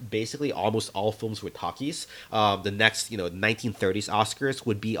 1929, basically almost all films were talkies. The next 1930s Oscars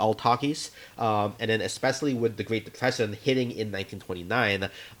would be all talkies, and then especially with the Great Depression hitting in 1929,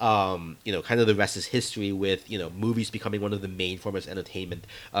 kind of the rest is history, with movies becoming one of the main forms of entertainment,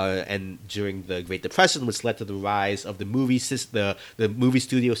 and during the Great Depression, which led to the rise of the movie the movie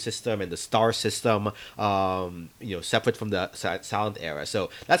studio system and the star system, separate from the silent era. So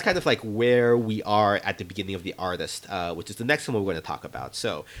that's kind of like where we are at the beginning of The Artist, which is the next one we're going to talk about.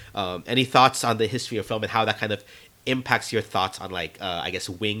 So any thoughts on the history of film and how that kind of impacts your thoughts on I guess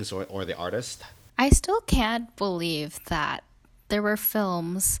Wings or The Artist? I still can't believe that there were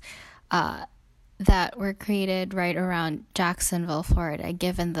films that were created right around Jacksonville, Florida,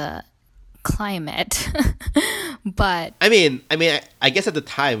 given the climate. But I mean, I guess at the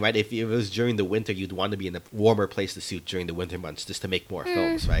time, right, if it was during the winter, you'd want to be in a warmer place to shoot during the winter months just to make more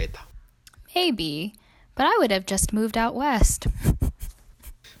films, right? Maybe, but I would have just moved out west.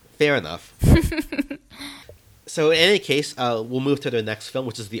 Fair enough. So in any case, we'll move to the next film,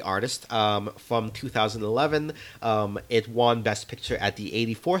 which is The Artist, from 2011. It won Best Picture at the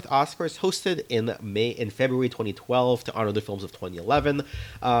 84th Oscars, hosted in February 2012 to honor the films of 2011.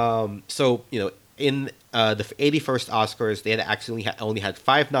 In the 81st Oscars, they had actually only had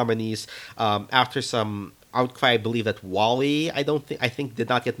 5 nominees. After some outcry, I believe that Wall-E, I think did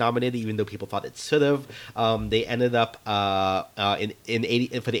not get nominated, even though people thought it should have. They ended up for the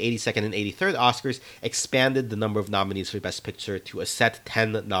 82nd and 83rd Oscars, expanded the number of nominees for Best Picture to a set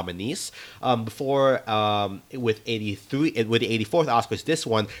 10 nominees. Before with the 84th Oscars, this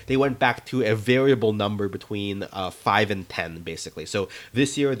one they went back to a variable number between 5 and 10, basically. So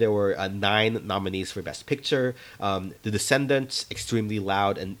this year there were 9 nominees for Best Picture. The Descendants, Extremely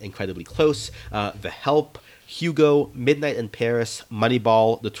Loud and Incredibly Close, The Help, Hugo, Midnight in Paris,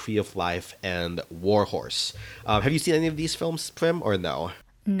 Moneyball, The Tree of Life, and War Horse. Have you seen any of these films, Prim, or no?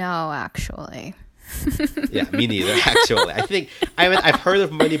 No, actually. Yeah, me neither, actually. I've heard of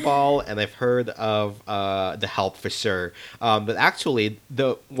Moneyball and I've heard of The Help for sure. But actually,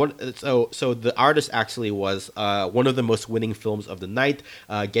 The Artist actually was one of the most winning films of the night,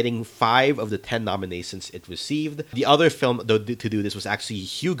 getting 5 of the 10 nominations it received. The other film though to do this was actually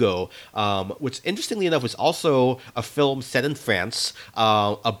Hugo, which interestingly enough was also a film set in France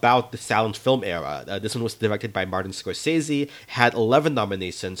about the silent film era. This one was directed by Martin Scorsese, had 11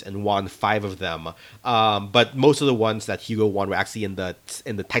 nominations and won 5 of them. But most of the ones that Hugo won were actually in the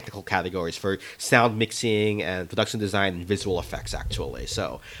technical categories for sound mixing and production design and visual effects, actually.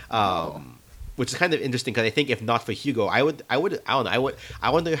 So, which is kind of interesting because I think if not for Hugo, I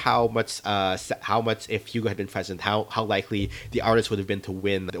wonder how much if Hugo had been present, how likely The Artist would have been to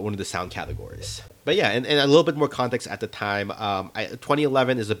win one of the sound categories. But yeah, and a little bit more context at the time.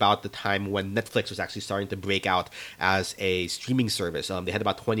 2011 is about the time when Netflix was actually starting to break out as a streaming service. They had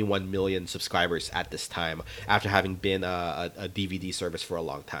about 21 million subscribers at this time after having been a DVD service for a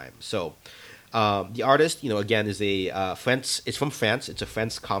long time. So. The Artist, again, is it's from France. It's a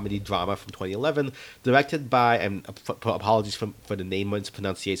French comedy drama from 2011, directed by, and apologies for the name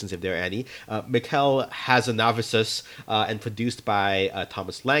pronunciations if there are any, Michael Hazanavicius, and produced by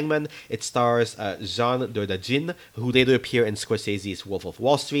Thomas Langman. It stars Jean Dujardin, who later appeared in Scorsese's Wolf of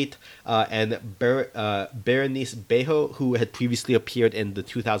Wall Street, and Berenice Bejo, who had previously appeared in the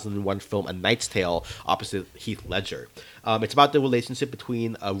 2001 film A Knight's Tale opposite Heath Ledger. It's about the relationship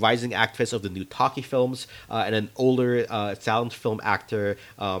between a rising actress of the new talkie films and an older silent film actor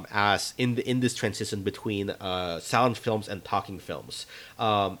as in this transition between silent films and talking films.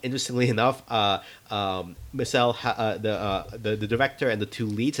 Interestingly enough, Michel, the director and the 2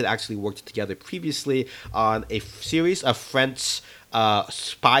 leads had actually worked together previously on a series of French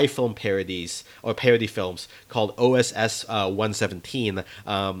spy film parodies or parody films called OSS 117,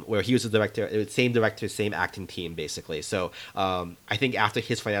 where he was the director, same director, same acting team, basically. So I think after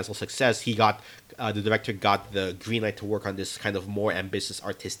his financial success, the director got the green light to work on this kind of more ambitious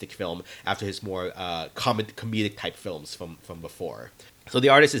artistic film after his more comedic type films from before. So The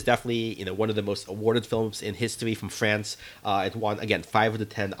Artist is definitely, one of the most awarded films in history from France. It won, again, 5 of the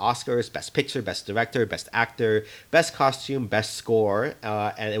 10 Oscars: Best Picture, Best Director, Best Actor, Best Costume, Best Score,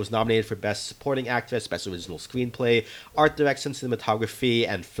 and it was nominated for Best Supporting Actress, Best Original Screenplay, Art Direction, Cinematography,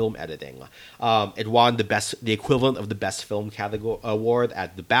 and Film Editing. It won the equivalent of the Best Film category award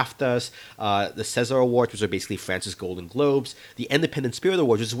at the BAFTAs, the César Awards, which are basically France's Golden Globes, the Independent Spirit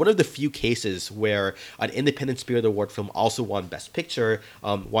Award, which is one of the few cases where an Independent Spirit Award film also won Best Picture.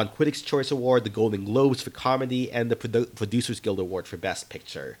 Won Critics' Choice Award, the Golden Globes for Comedy, and the Producers Guild Award for Best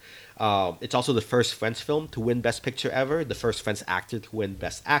Picture. It's also the first French film to win Best Picture ever, the first French actor to win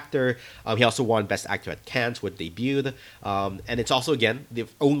Best Actor. He also won Best Actor at Cannes, where it debuted. And it's also, again, the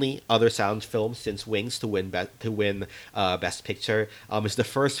only other silent film since Wings to win Best Picture. It's the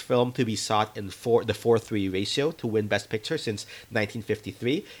first film to be sought in the 4:3 ratio to win Best Picture since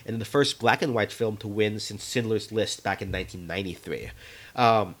 1953, and the first black and white film to win since Schindler's List back in 1993.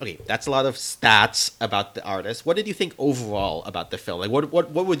 Okay, that's a lot of stats about The Artist. What did you think overall about the film? Like,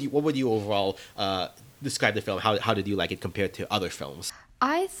 what would you overall describe the film? How did you like it compared to other films?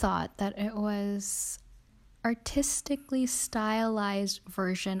 I thought that it was artistically stylized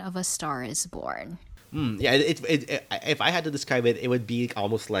version of A Star Is Born. Yeah, if I had to describe it, it would be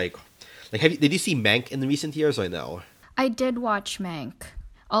almost like did you see Mank in the recent years or no? I did watch Mank.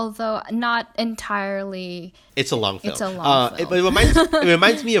 Although not entirely. It's a long film. It's a long film. But it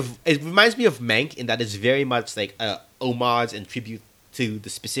reminds me of Mank in that it's very much like a homage and tribute to the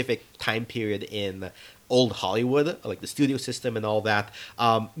specific time period in old Hollywood, like the studio system and all that.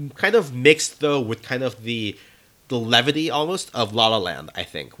 Kind of mixed though with kind of the the levity almost of La La Land, I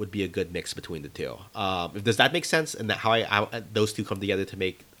think, would be a good mix between the two. If does that make sense? And how those two come together to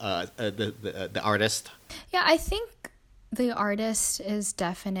make the artist? Yeah, I think the artist is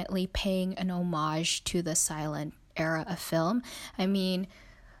definitely paying an homage to the silent era of film. I mean,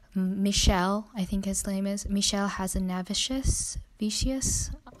 Michel, I think his name is Michel Hazanavicius.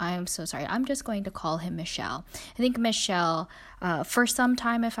 Vicious. I'm so sorry. I'm just going to call him Michel. I think Michel, for some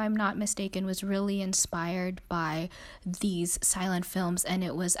time, if I'm not mistaken, was really inspired by these silent films, and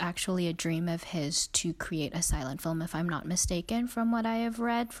it was actually a dream of his to create a silent film, if I'm not mistaken, from what I have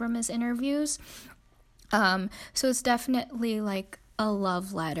read from his interviews. So it's definitely like a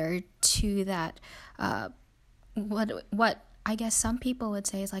love letter to that. What I guess some people would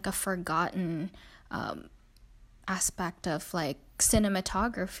say is like a forgotten aspect of like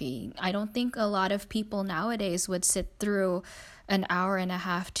cinematography. I don't think a lot of people nowadays would sit through an hour and a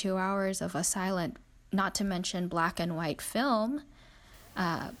half, 2 hours of a silent, not to mention black and white film.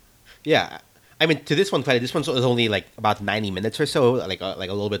 Yeah. I mean, to this one, this one was only like about 90 minutes or so, like a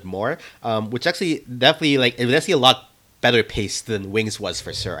little bit more, which actually definitely it was actually a lot better paced than Wings was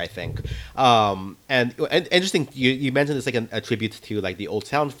for sure, I think. And interesting, you mentioned it's like a tribute to like the old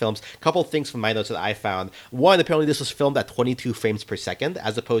sound films. A couple things from my notes that I found. One, apparently this was filmed at 22 frames per second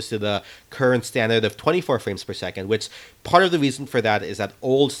as opposed to the current standard of 24 frames per second, which part of the reason for that is that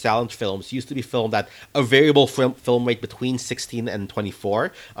old sound films used to be filmed at a variable film rate between 16 and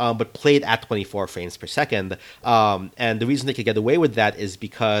 24, but played at 24 frames per second. And the reason they could get away with that is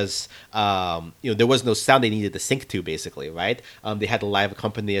because there was no sound they needed to sync to, basically. Right? They had a live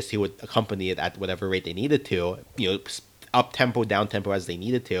accompanist who would accompany it at whatever rate they needed to, up tempo, down tempo as they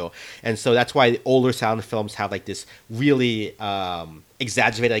needed to. And so that's why older sound films have like this really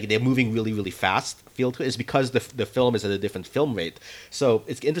exaggerated, like they're moving really, really fast feel to it, is because the film is at a different film rate. So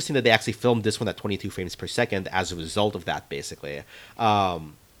it's interesting that they actually filmed this one at 22 frames per second as a result of that, basically.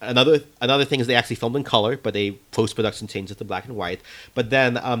 Another thing is they actually filmed in color, but they post-production changed it to black and white. But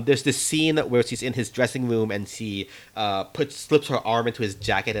then there's this scene where she's in his dressing room and she slips her arm into his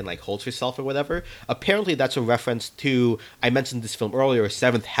jacket and like holds herself or whatever. Apparently that's a reference to, I mentioned this film earlier,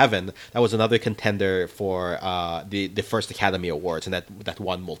 Seventh Heaven. That was another contender for the first Academy Awards, and that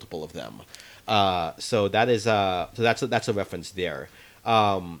won multiple of them. So that's a reference there.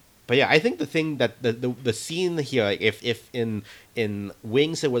 But yeah, I think the thing that the scene here, like if in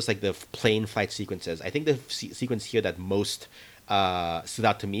Wings it was like the plane flight sequences, I think the sequence here that most stood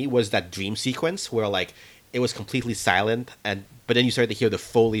out to me was that dream sequence where like it was completely silent, but then you started to hear the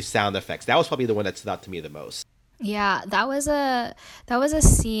Foley sound effects. That was probably the one that stood out to me the most. Yeah, that was a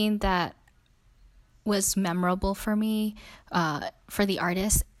scene that was memorable for me, for the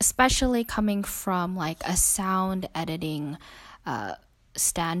artist, especially coming from like a sound editing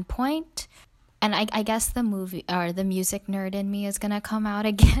standpoint. And I guess the movie or the music nerd in me is gonna come out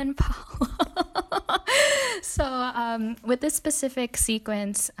again, Paul. So with this specific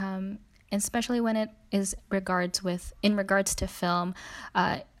sequence, especially when it is in regards to film,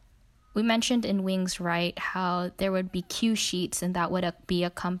 we mentioned in Wings, right, how there would be cue sheets and that would be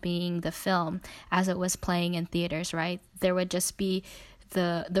accompanying the film as it was playing in theaters, right? There would just be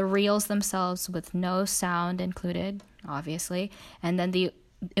the reels themselves with no sound included, obviously, and then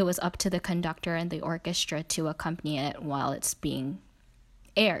it was up to the conductor and the orchestra to accompany it while it's being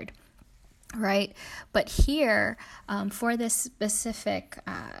aired, right? But here, for this specific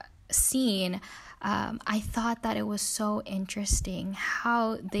scene, I thought that it was so interesting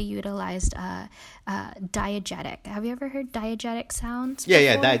how they utilized diegetic. Have you ever heard diegetic sounds before?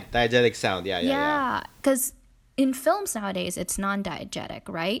 Diegetic sound, Yeah, because in films nowadays, it's non-diegetic,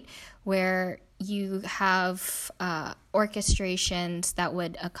 right? Where you have orchestrations that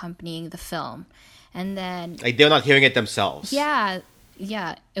would accompany the film. And then... like they're not hearing it themselves. Yeah,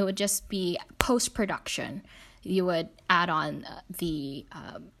 it would just be post-production. You would add on the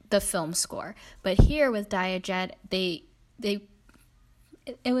film score. But here with Dieget, it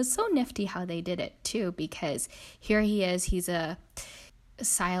was so nifty how they did it too, because here he's a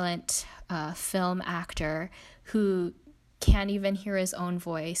silent film actor who can't even hear his own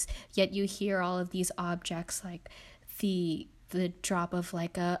voice, yet you hear all of these objects like the drop of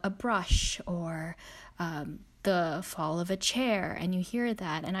like a brush or the fall of a chair, and you hear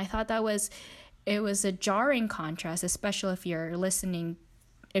that. And I thought it was a jarring contrast, especially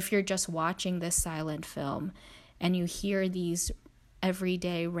if you're just watching this silent film and you hear these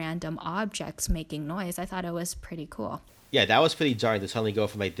everyday random objects making noise. I thought it was pretty cool. Yeah, that was pretty jarring to suddenly go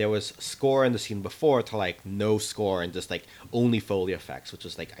from like there was score in the scene before to like no score and just like only Foley effects, which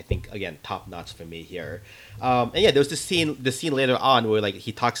was like, I think, again, top notch for me here. And yeah, there was the scene later on where like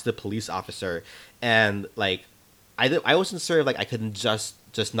he talks to the police officer and like I wasn't sure if like I couldn't just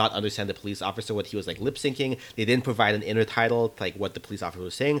not understand the police officer what he was like lip syncing. They didn't provide an inner title to, like what the police officer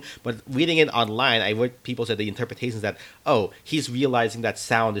was saying. But reading it online, I read people said the interpretations that he's realizing that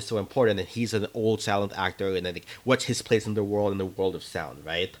sound is so important and he's an old silent actor and then like, what's his place in the world of sound,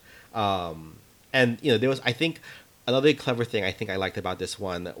 right? And there was I think another clever thing I think I liked about this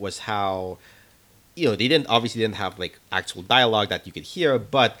one was how they didn't have like actual dialogue that you could hear,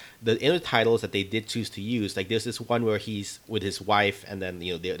 but the inner titles that they did choose to use, like there's this one where he's with his wife and then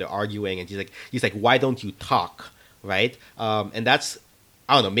they're arguing and he's like why don't you talk, right? And that's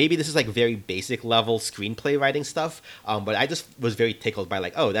I don't know, maybe this is like very basic level screenplay writing stuff, but I just was very tickled by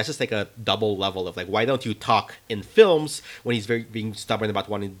like, that's just like a double level of like, why don't you talk in films when he's being stubborn about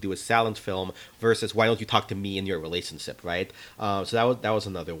wanting to do a silent film versus why don't you talk to me in your relationship, right? So that was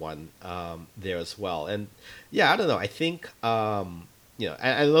another one there as well. And yeah, I don't know, I think, I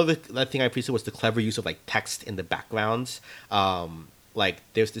love that thing I appreciated was the clever use of like text in the backgrounds. Like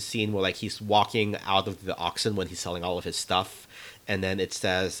there's this scene where like he's walking out of the auction when he's selling all of his stuff, and then it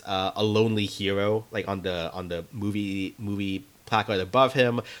says a lonely hero like on the movie placard above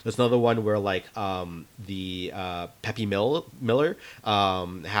him. There's another one where like the Peppy Miller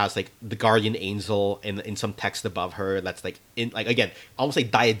has like the guardian angel in some text above her that's like in like again almost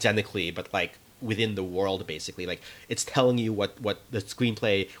like diegetically but like within the world basically, like it's telling you what the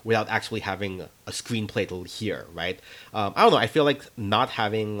screenplay without actually having a screenplay to hear, right? I don't know, I feel like not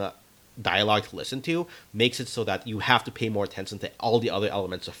having dialogue to listen to makes it so that you have to pay more attention to all the other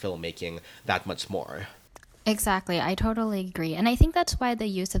elements of filmmaking that much more. Exactly, I totally agree. And I think that's why the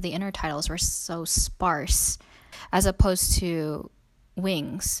use of the inner titles were so sparse as opposed to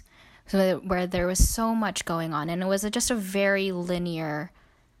Wings, where there was so much going on and it was just a very linear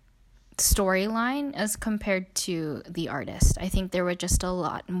storyline as compared to The Artist. I think there were just a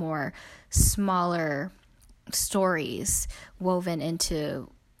lot more smaller stories woven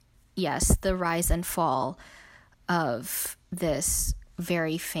into, yes, the rise and fall of this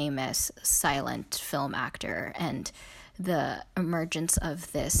very famous silent film actor and the emergence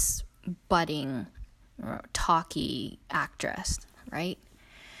of this budding talkie actress, right?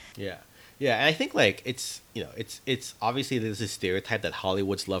 Yeah, and I think like it's obviously there's this stereotype that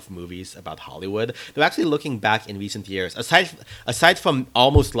Hollywoods love movies about Hollywood. They're actually looking back in recent years, aside from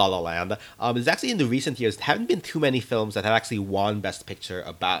almost La La Land, there's actually in the recent years there haven't been too many films that have actually won Best Picture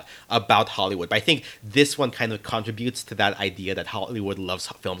about Hollywood. But I think this one kind of contributes to that idea that Hollywood loves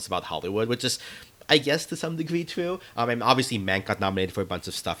films about Hollywood, which is, I guess, to some degree true. And obviously Mank got nominated for a bunch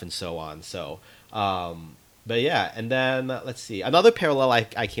of stuff and so on. So. But yeah, and then let's see. Another parallel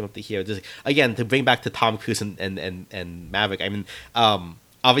I came up to here, just again to bring back to Tom Cruise and Maverick. I mean,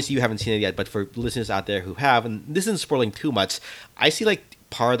 obviously you haven't seen it yet, but for listeners out there who have, and this isn't spoiling too much, I see like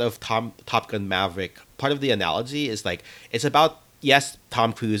part of Top Gun Maverick. Part of the analogy is like it's about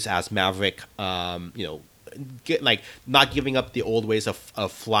Tom Cruise as Maverick. Like not giving up the old ways of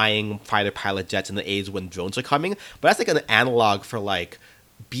flying fighter pilot jets in the age when drones are coming, but that's like an analog for like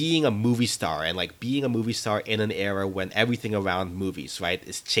being a movie star and like being a movie star in an era when everything around movies, right,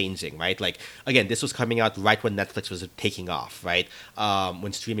 is changing, right? Like again, this was coming out right when Netflix was taking off, right?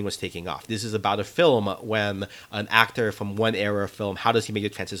 When streaming was taking off. This is about a film when an actor from one era of film, how does he make the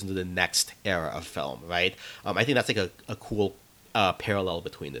transition to the next era of film, right? I think that's like a cool parallel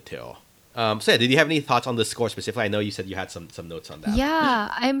between the two. So yeah, did you have any thoughts on the score specifically? I know you said you had some notes on that. Yeah,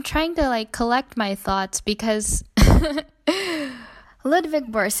 I'm trying to like collect my thoughts because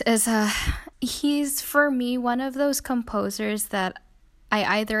Ludwig Göransson is he's for me one of those composers that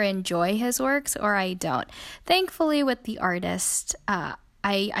I either enjoy his works or I don't. Thankfully, with The Artist,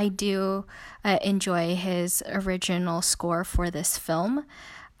 I do enjoy his original score for this film.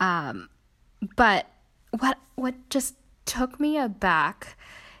 But what just took me aback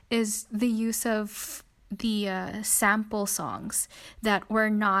is the use of the sample songs that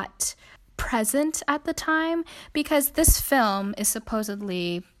were not present at the time, because this film is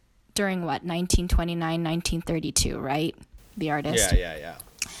supposedly during 1929, 1932, right? The Artist. Yeah.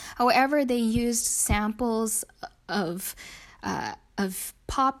 However, they used samples of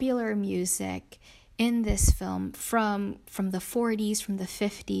popular music in this film from the 40s, from the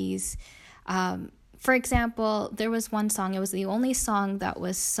 50s. For example, there was one song. It was the only song that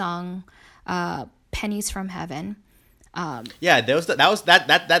was sung, "Pennies from Heaven." Yeah,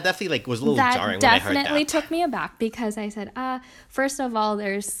 that definitely like was a little jarring when I heard that. That definitely took me aback because I said, first of all,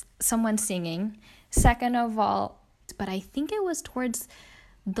 there's someone singing. Second of all, but I think it was towards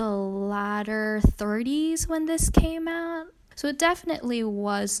the latter 30s when this came out. So it definitely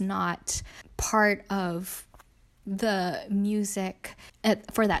was not part of the music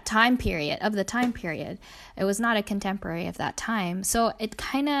for that time period, it was not a contemporary of that time, so it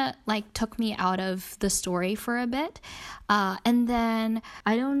kind of like took me out of the story for a bit. And then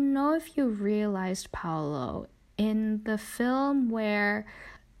I don't know if you realized, Paolo, in the film where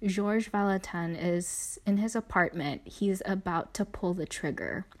Georges Valentin is in his apartment, he's about to pull the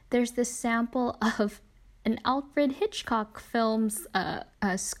trigger, there's this sample of an Alfred Hitchcock film's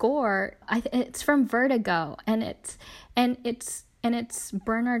score. It's from Vertigo, and it's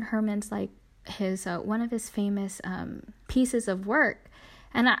Bernard Herrmann's, like, his one of his famous pieces of work,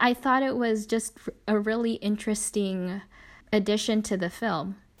 and I thought it was just a really interesting addition to the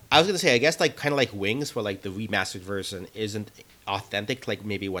film. I was gonna say, I guess like kind of like Wings, where like the remastered version isn't authentic, like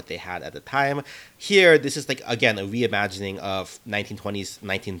maybe what they had at the time. Here, this is like again a reimagining of 1920s,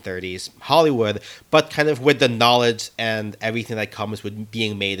 1930s Hollywood, but kind of with the knowledge and everything that comes with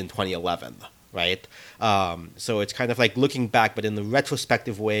being made in 2011, right? So it's kind of like looking back, but in the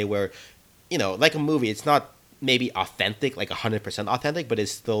retrospective way, where like a movie, it's not maybe authentic, like 100% authentic, but it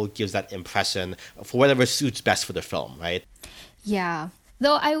still gives that impression for whatever suits best for the film, right? Yeah.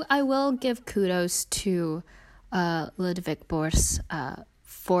 Though I will give kudos to Ludwig Bors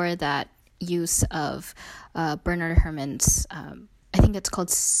for that use of Bernard Herrmann's, I think it's called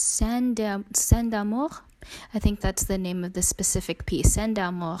Scène d'amour. I think that's the name of the specific piece, Scène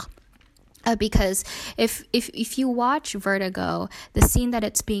d'amour. Because if you watch Vertigo, the scene that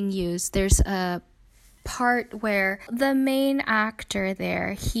it's being used, there's a part where the main actor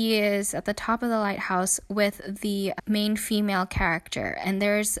there, he is at the top of the lighthouse with the main female character, and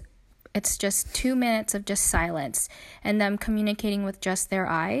it's just 2 minutes of just silence and them communicating with just their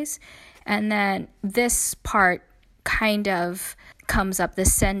eyes, and then this part kind of comes up, the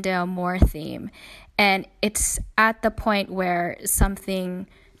Scène d'amour theme, and it's at the point where something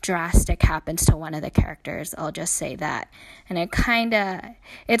drastic happens to one of the characters. I'll just say that, and it kind of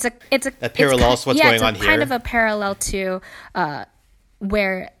that parallels what's going on here. Kind of a parallel to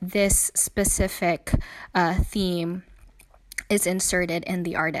where this specific theme is inserted in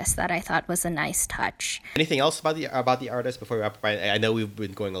The Artist that I thought was a nice touch. Anything else about the Artist before we wrap up? I know we've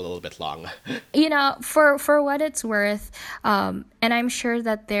been going a little bit long. For what it's worth, and I'm sure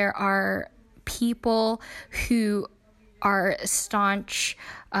that there are people who are staunch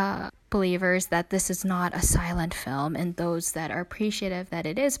believers that this is not a silent film, and those that are appreciative that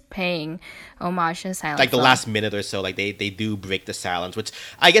it is paying homage to silent like film. The last minute or so, like they do break the silence, which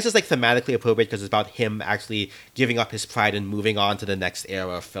I guess is like thematically appropriate because it's about him actually giving up his pride and moving on to the next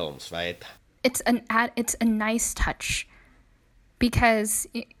era of films, right? It's a nice touch because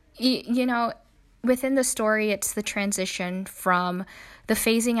within the story, it's the transition from the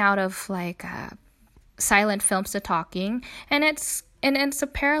phasing out of like silent films to talking, and it's a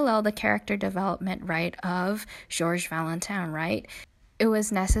parallel, the character development, right, of Georges Valentin, right? It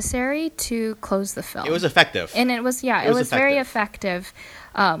was necessary to close the film. It was effective. And it was very effective.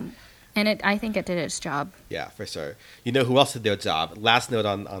 And I think it did its job. Yeah, for sure. You know who else did their job? Last note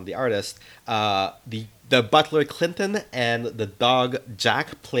on The Artist, the butler Clinton and the dog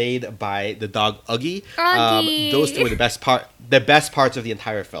Jack, played by the dog Uggy. Those two were the best parts of the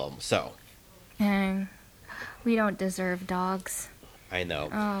entire film. So. And we don't deserve dogs. I know.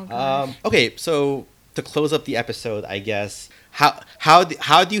 Oh, gosh. Okay, so to close up the episode, I guess, how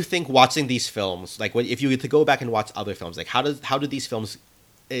do you think watching these films, like if you were to go back and watch other films, like how do these films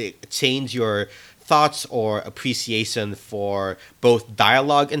change your thoughts or appreciation for both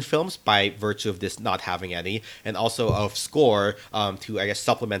dialogue in films by virtue of this not having any, and also of score to, I guess,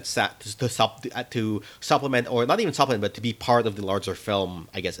 supplement or not even supplement, but to be part of the larger film,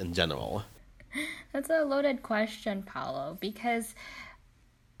 I guess, in general? That's a loaded question, Paolo, because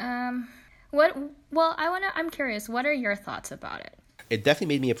I'm curious, what are your thoughts about it? It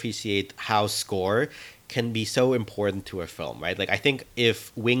definitely made me appreciate how score can be so important to a film, right? Like, I think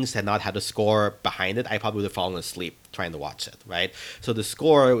if Wings had not had a score behind it, I probably would have fallen asleep trying to watch it, right? So the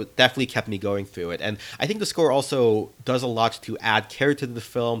score definitely kept me going through it. And I think the score also does a lot to add character to the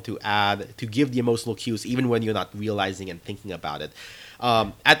film, to give the emotional cues, even when you're not realizing and thinking about it.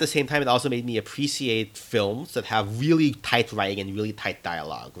 At the same time, it also made me appreciate films that have really tight writing and really tight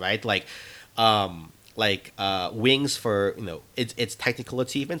dialogue, right? Like Wings, for its technical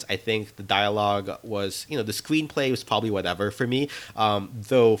achievements. I think the dialogue was, the screenplay was probably whatever for me.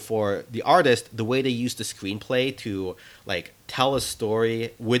 Though for The Artist, the way they used the screenplay to like tell a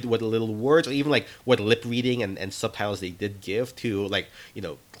story with what little words, or even like what lip reading and subtitles they did give to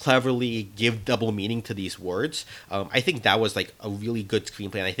cleverly give double meaning to these words. I think that was like a really good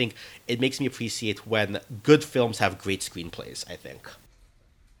screenplay, and I think it makes me appreciate when good films have great screenplays, I think.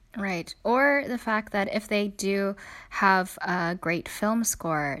 Right. Or the fact that if they do have a great film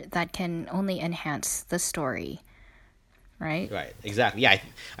score, that can only enhance the story, right? Right. Exactly. Yeah.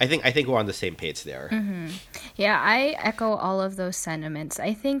 I think we're on the same page there. Yeah, I echo all of those sentiments.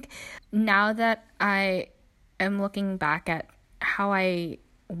 I think now that I am looking back at how I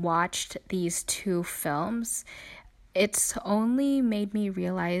watched these two films, it's only made me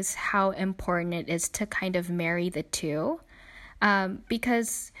realize how important it is to kind of marry the two.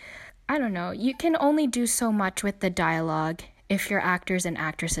 Because, I don't know, you can only do so much with the dialogue if your actors and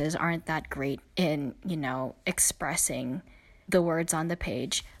actresses aren't that great in, expressing the words on the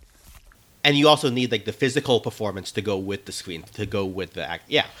page. And you also need like the physical performance to go with the screen, to go with the act.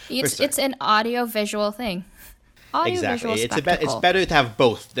 Yeah, It's an audio-visual thing. Audio-visual exactly. spectacle. It's better to have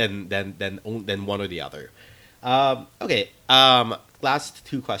both than one or the other. Okay. Last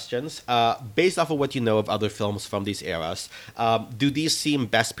two questions. Based off of what you know of other films from these eras, do these seem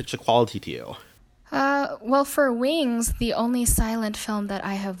best picture quality to you? Well, for Wings, the only silent film that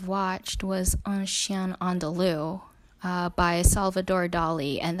I have watched was Un Chien Andalou by Salvador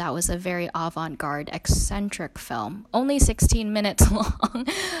Dali, and that was a very avant-garde, eccentric film. Only 16 minutes long,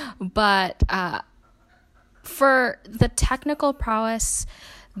 but for the technical prowess,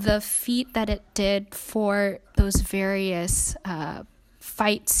 the feat that it did for those various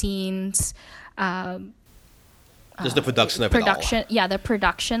fight scenes, Just the production of it all. Yeah, the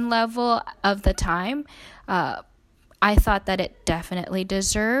production level of the time, I thought that it definitely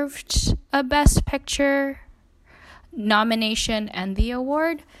deserved a Best Picture nomination and the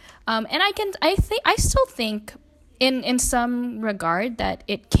award. And I still think in some regard that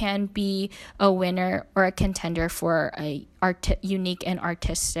it can be a winner or a contender for a unique and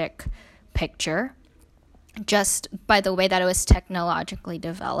artistic picture, just by the way that it was technologically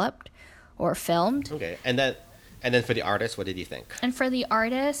developed or filmed. Okay, and then for the artist, what did you think? And for the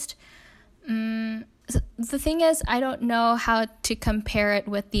artist, the thing is, I don't know how to compare it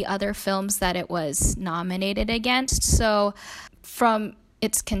with the other films that it was nominated against. So from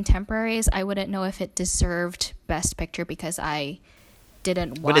its contemporaries, I wouldn't know if it deserved Best Picture because I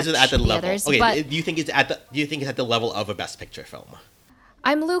didn't watch But is it at the level? others. Okay, but do you think it's at the level of a Best Picture film?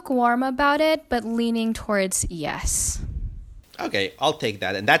 I'm lukewarm about it, but leaning towards yes. Okay, I'll take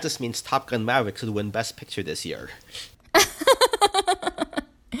that, and that just means Top Gun Maverick should win Best Picture this year.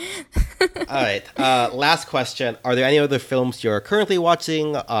 All right. Last question: are there any other films you're currently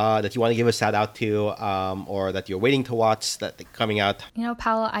watching that you want to give a shout out to, or that you're waiting to watch that coming out?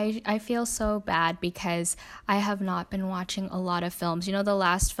 Paolo, I feel so bad because I have not been watching a lot of films. The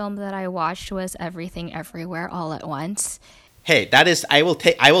last film that I watched was Everything Everywhere All at Once. Hey, that is. I will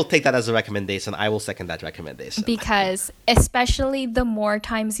take that as a recommendation. I will second that recommendation. Because especially the more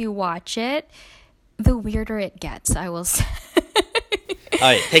times you watch it, the weirder it gets, I will say. All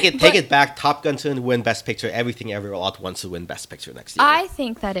right, take it back. Top Gun to win Best Picture. Everything Everywhere All at Once to win Best Picture next year. I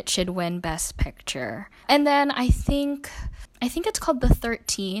think that it should win Best Picture. And then I think it's called The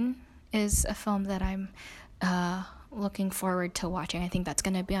 13 is a film that I'm looking forward to watching. I think that's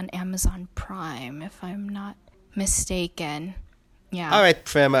going to be on Amazon Prime, if I'm not mistaken. Yeah. All right,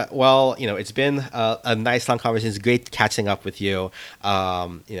 Prim. Well, it's been a nice long conversation. It's great catching up with you.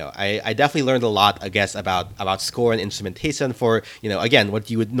 I definitely learned a lot, I guess, about score and instrumentation for, again, what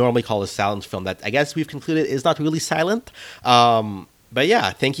you would normally call a silent film that I guess we've concluded is not really silent. But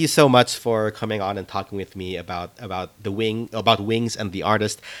yeah, thank you so much for coming on and talking with me about Wings and the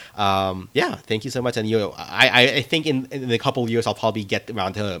artist. Yeah, thank you so much. And I think in a couple of years I'll probably get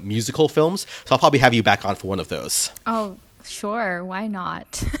around to musical films, so I'll probably have you back on for one of those. Oh, sure, why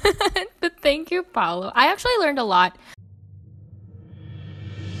not? But thank you, Paolo. I actually learned a lot.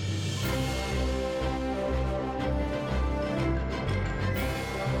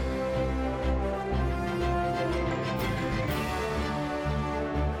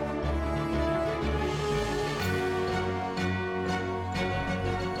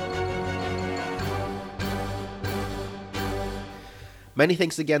 Many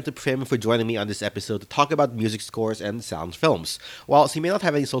thanks again to Prim for joining me on this episode to talk about music scores and sound films. While she may not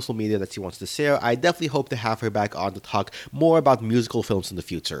have any social media that she wants to share, I definitely hope to have her back on to talk more about musical films in the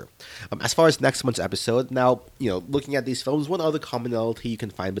future. As far as next month's episode, now, looking at these films, one other commonality you can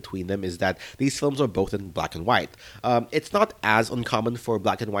find between them is that these films are both in black and white. It's not as uncommon for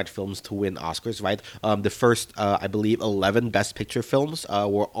black and white films to win Oscars, right? The first, I believe, 11 Best Picture films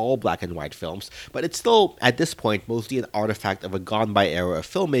were all black and white films, but it's still, at this point, mostly an artifact of a gone-by era of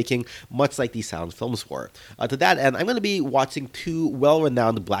filmmaking, much like these silent films were. To that end, I'm going to be watching two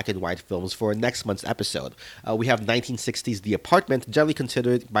well-renowned black and white films for next month's episode. We have 1960's The Apartment, generally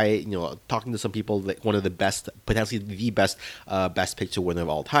considered by, talking to some people, like one of the best, potentially the best Best Picture winner of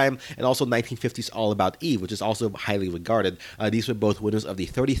all time, and also 1950's All About Eve, which is also highly regarded. These were both winners of the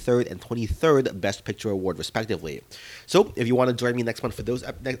 33rd and 23rd Best Picture award, respectively. So, if you want to join me next month for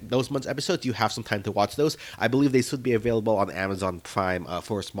those month's episodes, you have some time to watch those. I believe they should be available on Amazon Prime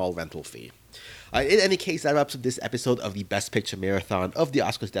for a small rental fee. In any case, that wraps up this episode of the Best Picture Marathon of the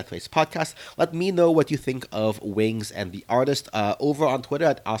Oscars Death Race podcast. Let me know what you think of Wings and The Artist over on Twitter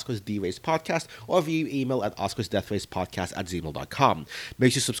at OscarsDRacePodcast or via email at OscarsDeathRacePodcast@gmail.com.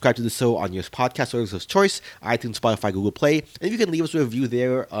 Make sure to subscribe to the show on your podcast service of choice, iTunes, Spotify, Google Play, and if you can leave us a review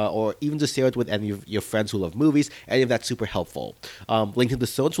there or even just share it with any of your friends who love movies, any of that's super helpful. Link to the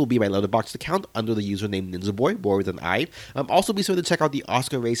shows will be my Letterboxd account under the username NinjaBoy, boy with an I. Also, be sure to check out the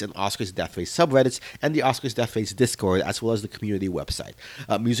Oscar Race and Oscars Death Race subreddits and the Oscars Death Race Discord, as well as the community website.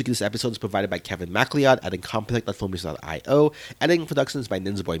 Music in this episode is provided by Kevin MacLeod at incompetech.filmmakers.io. Editing productions by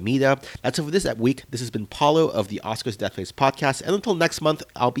NinjaBoy Media. That's it for this week. This has been Paulo of the Oscars Death Race podcast, and until next month,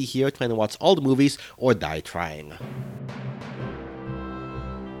 I'll be here trying to watch all the movies or die trying.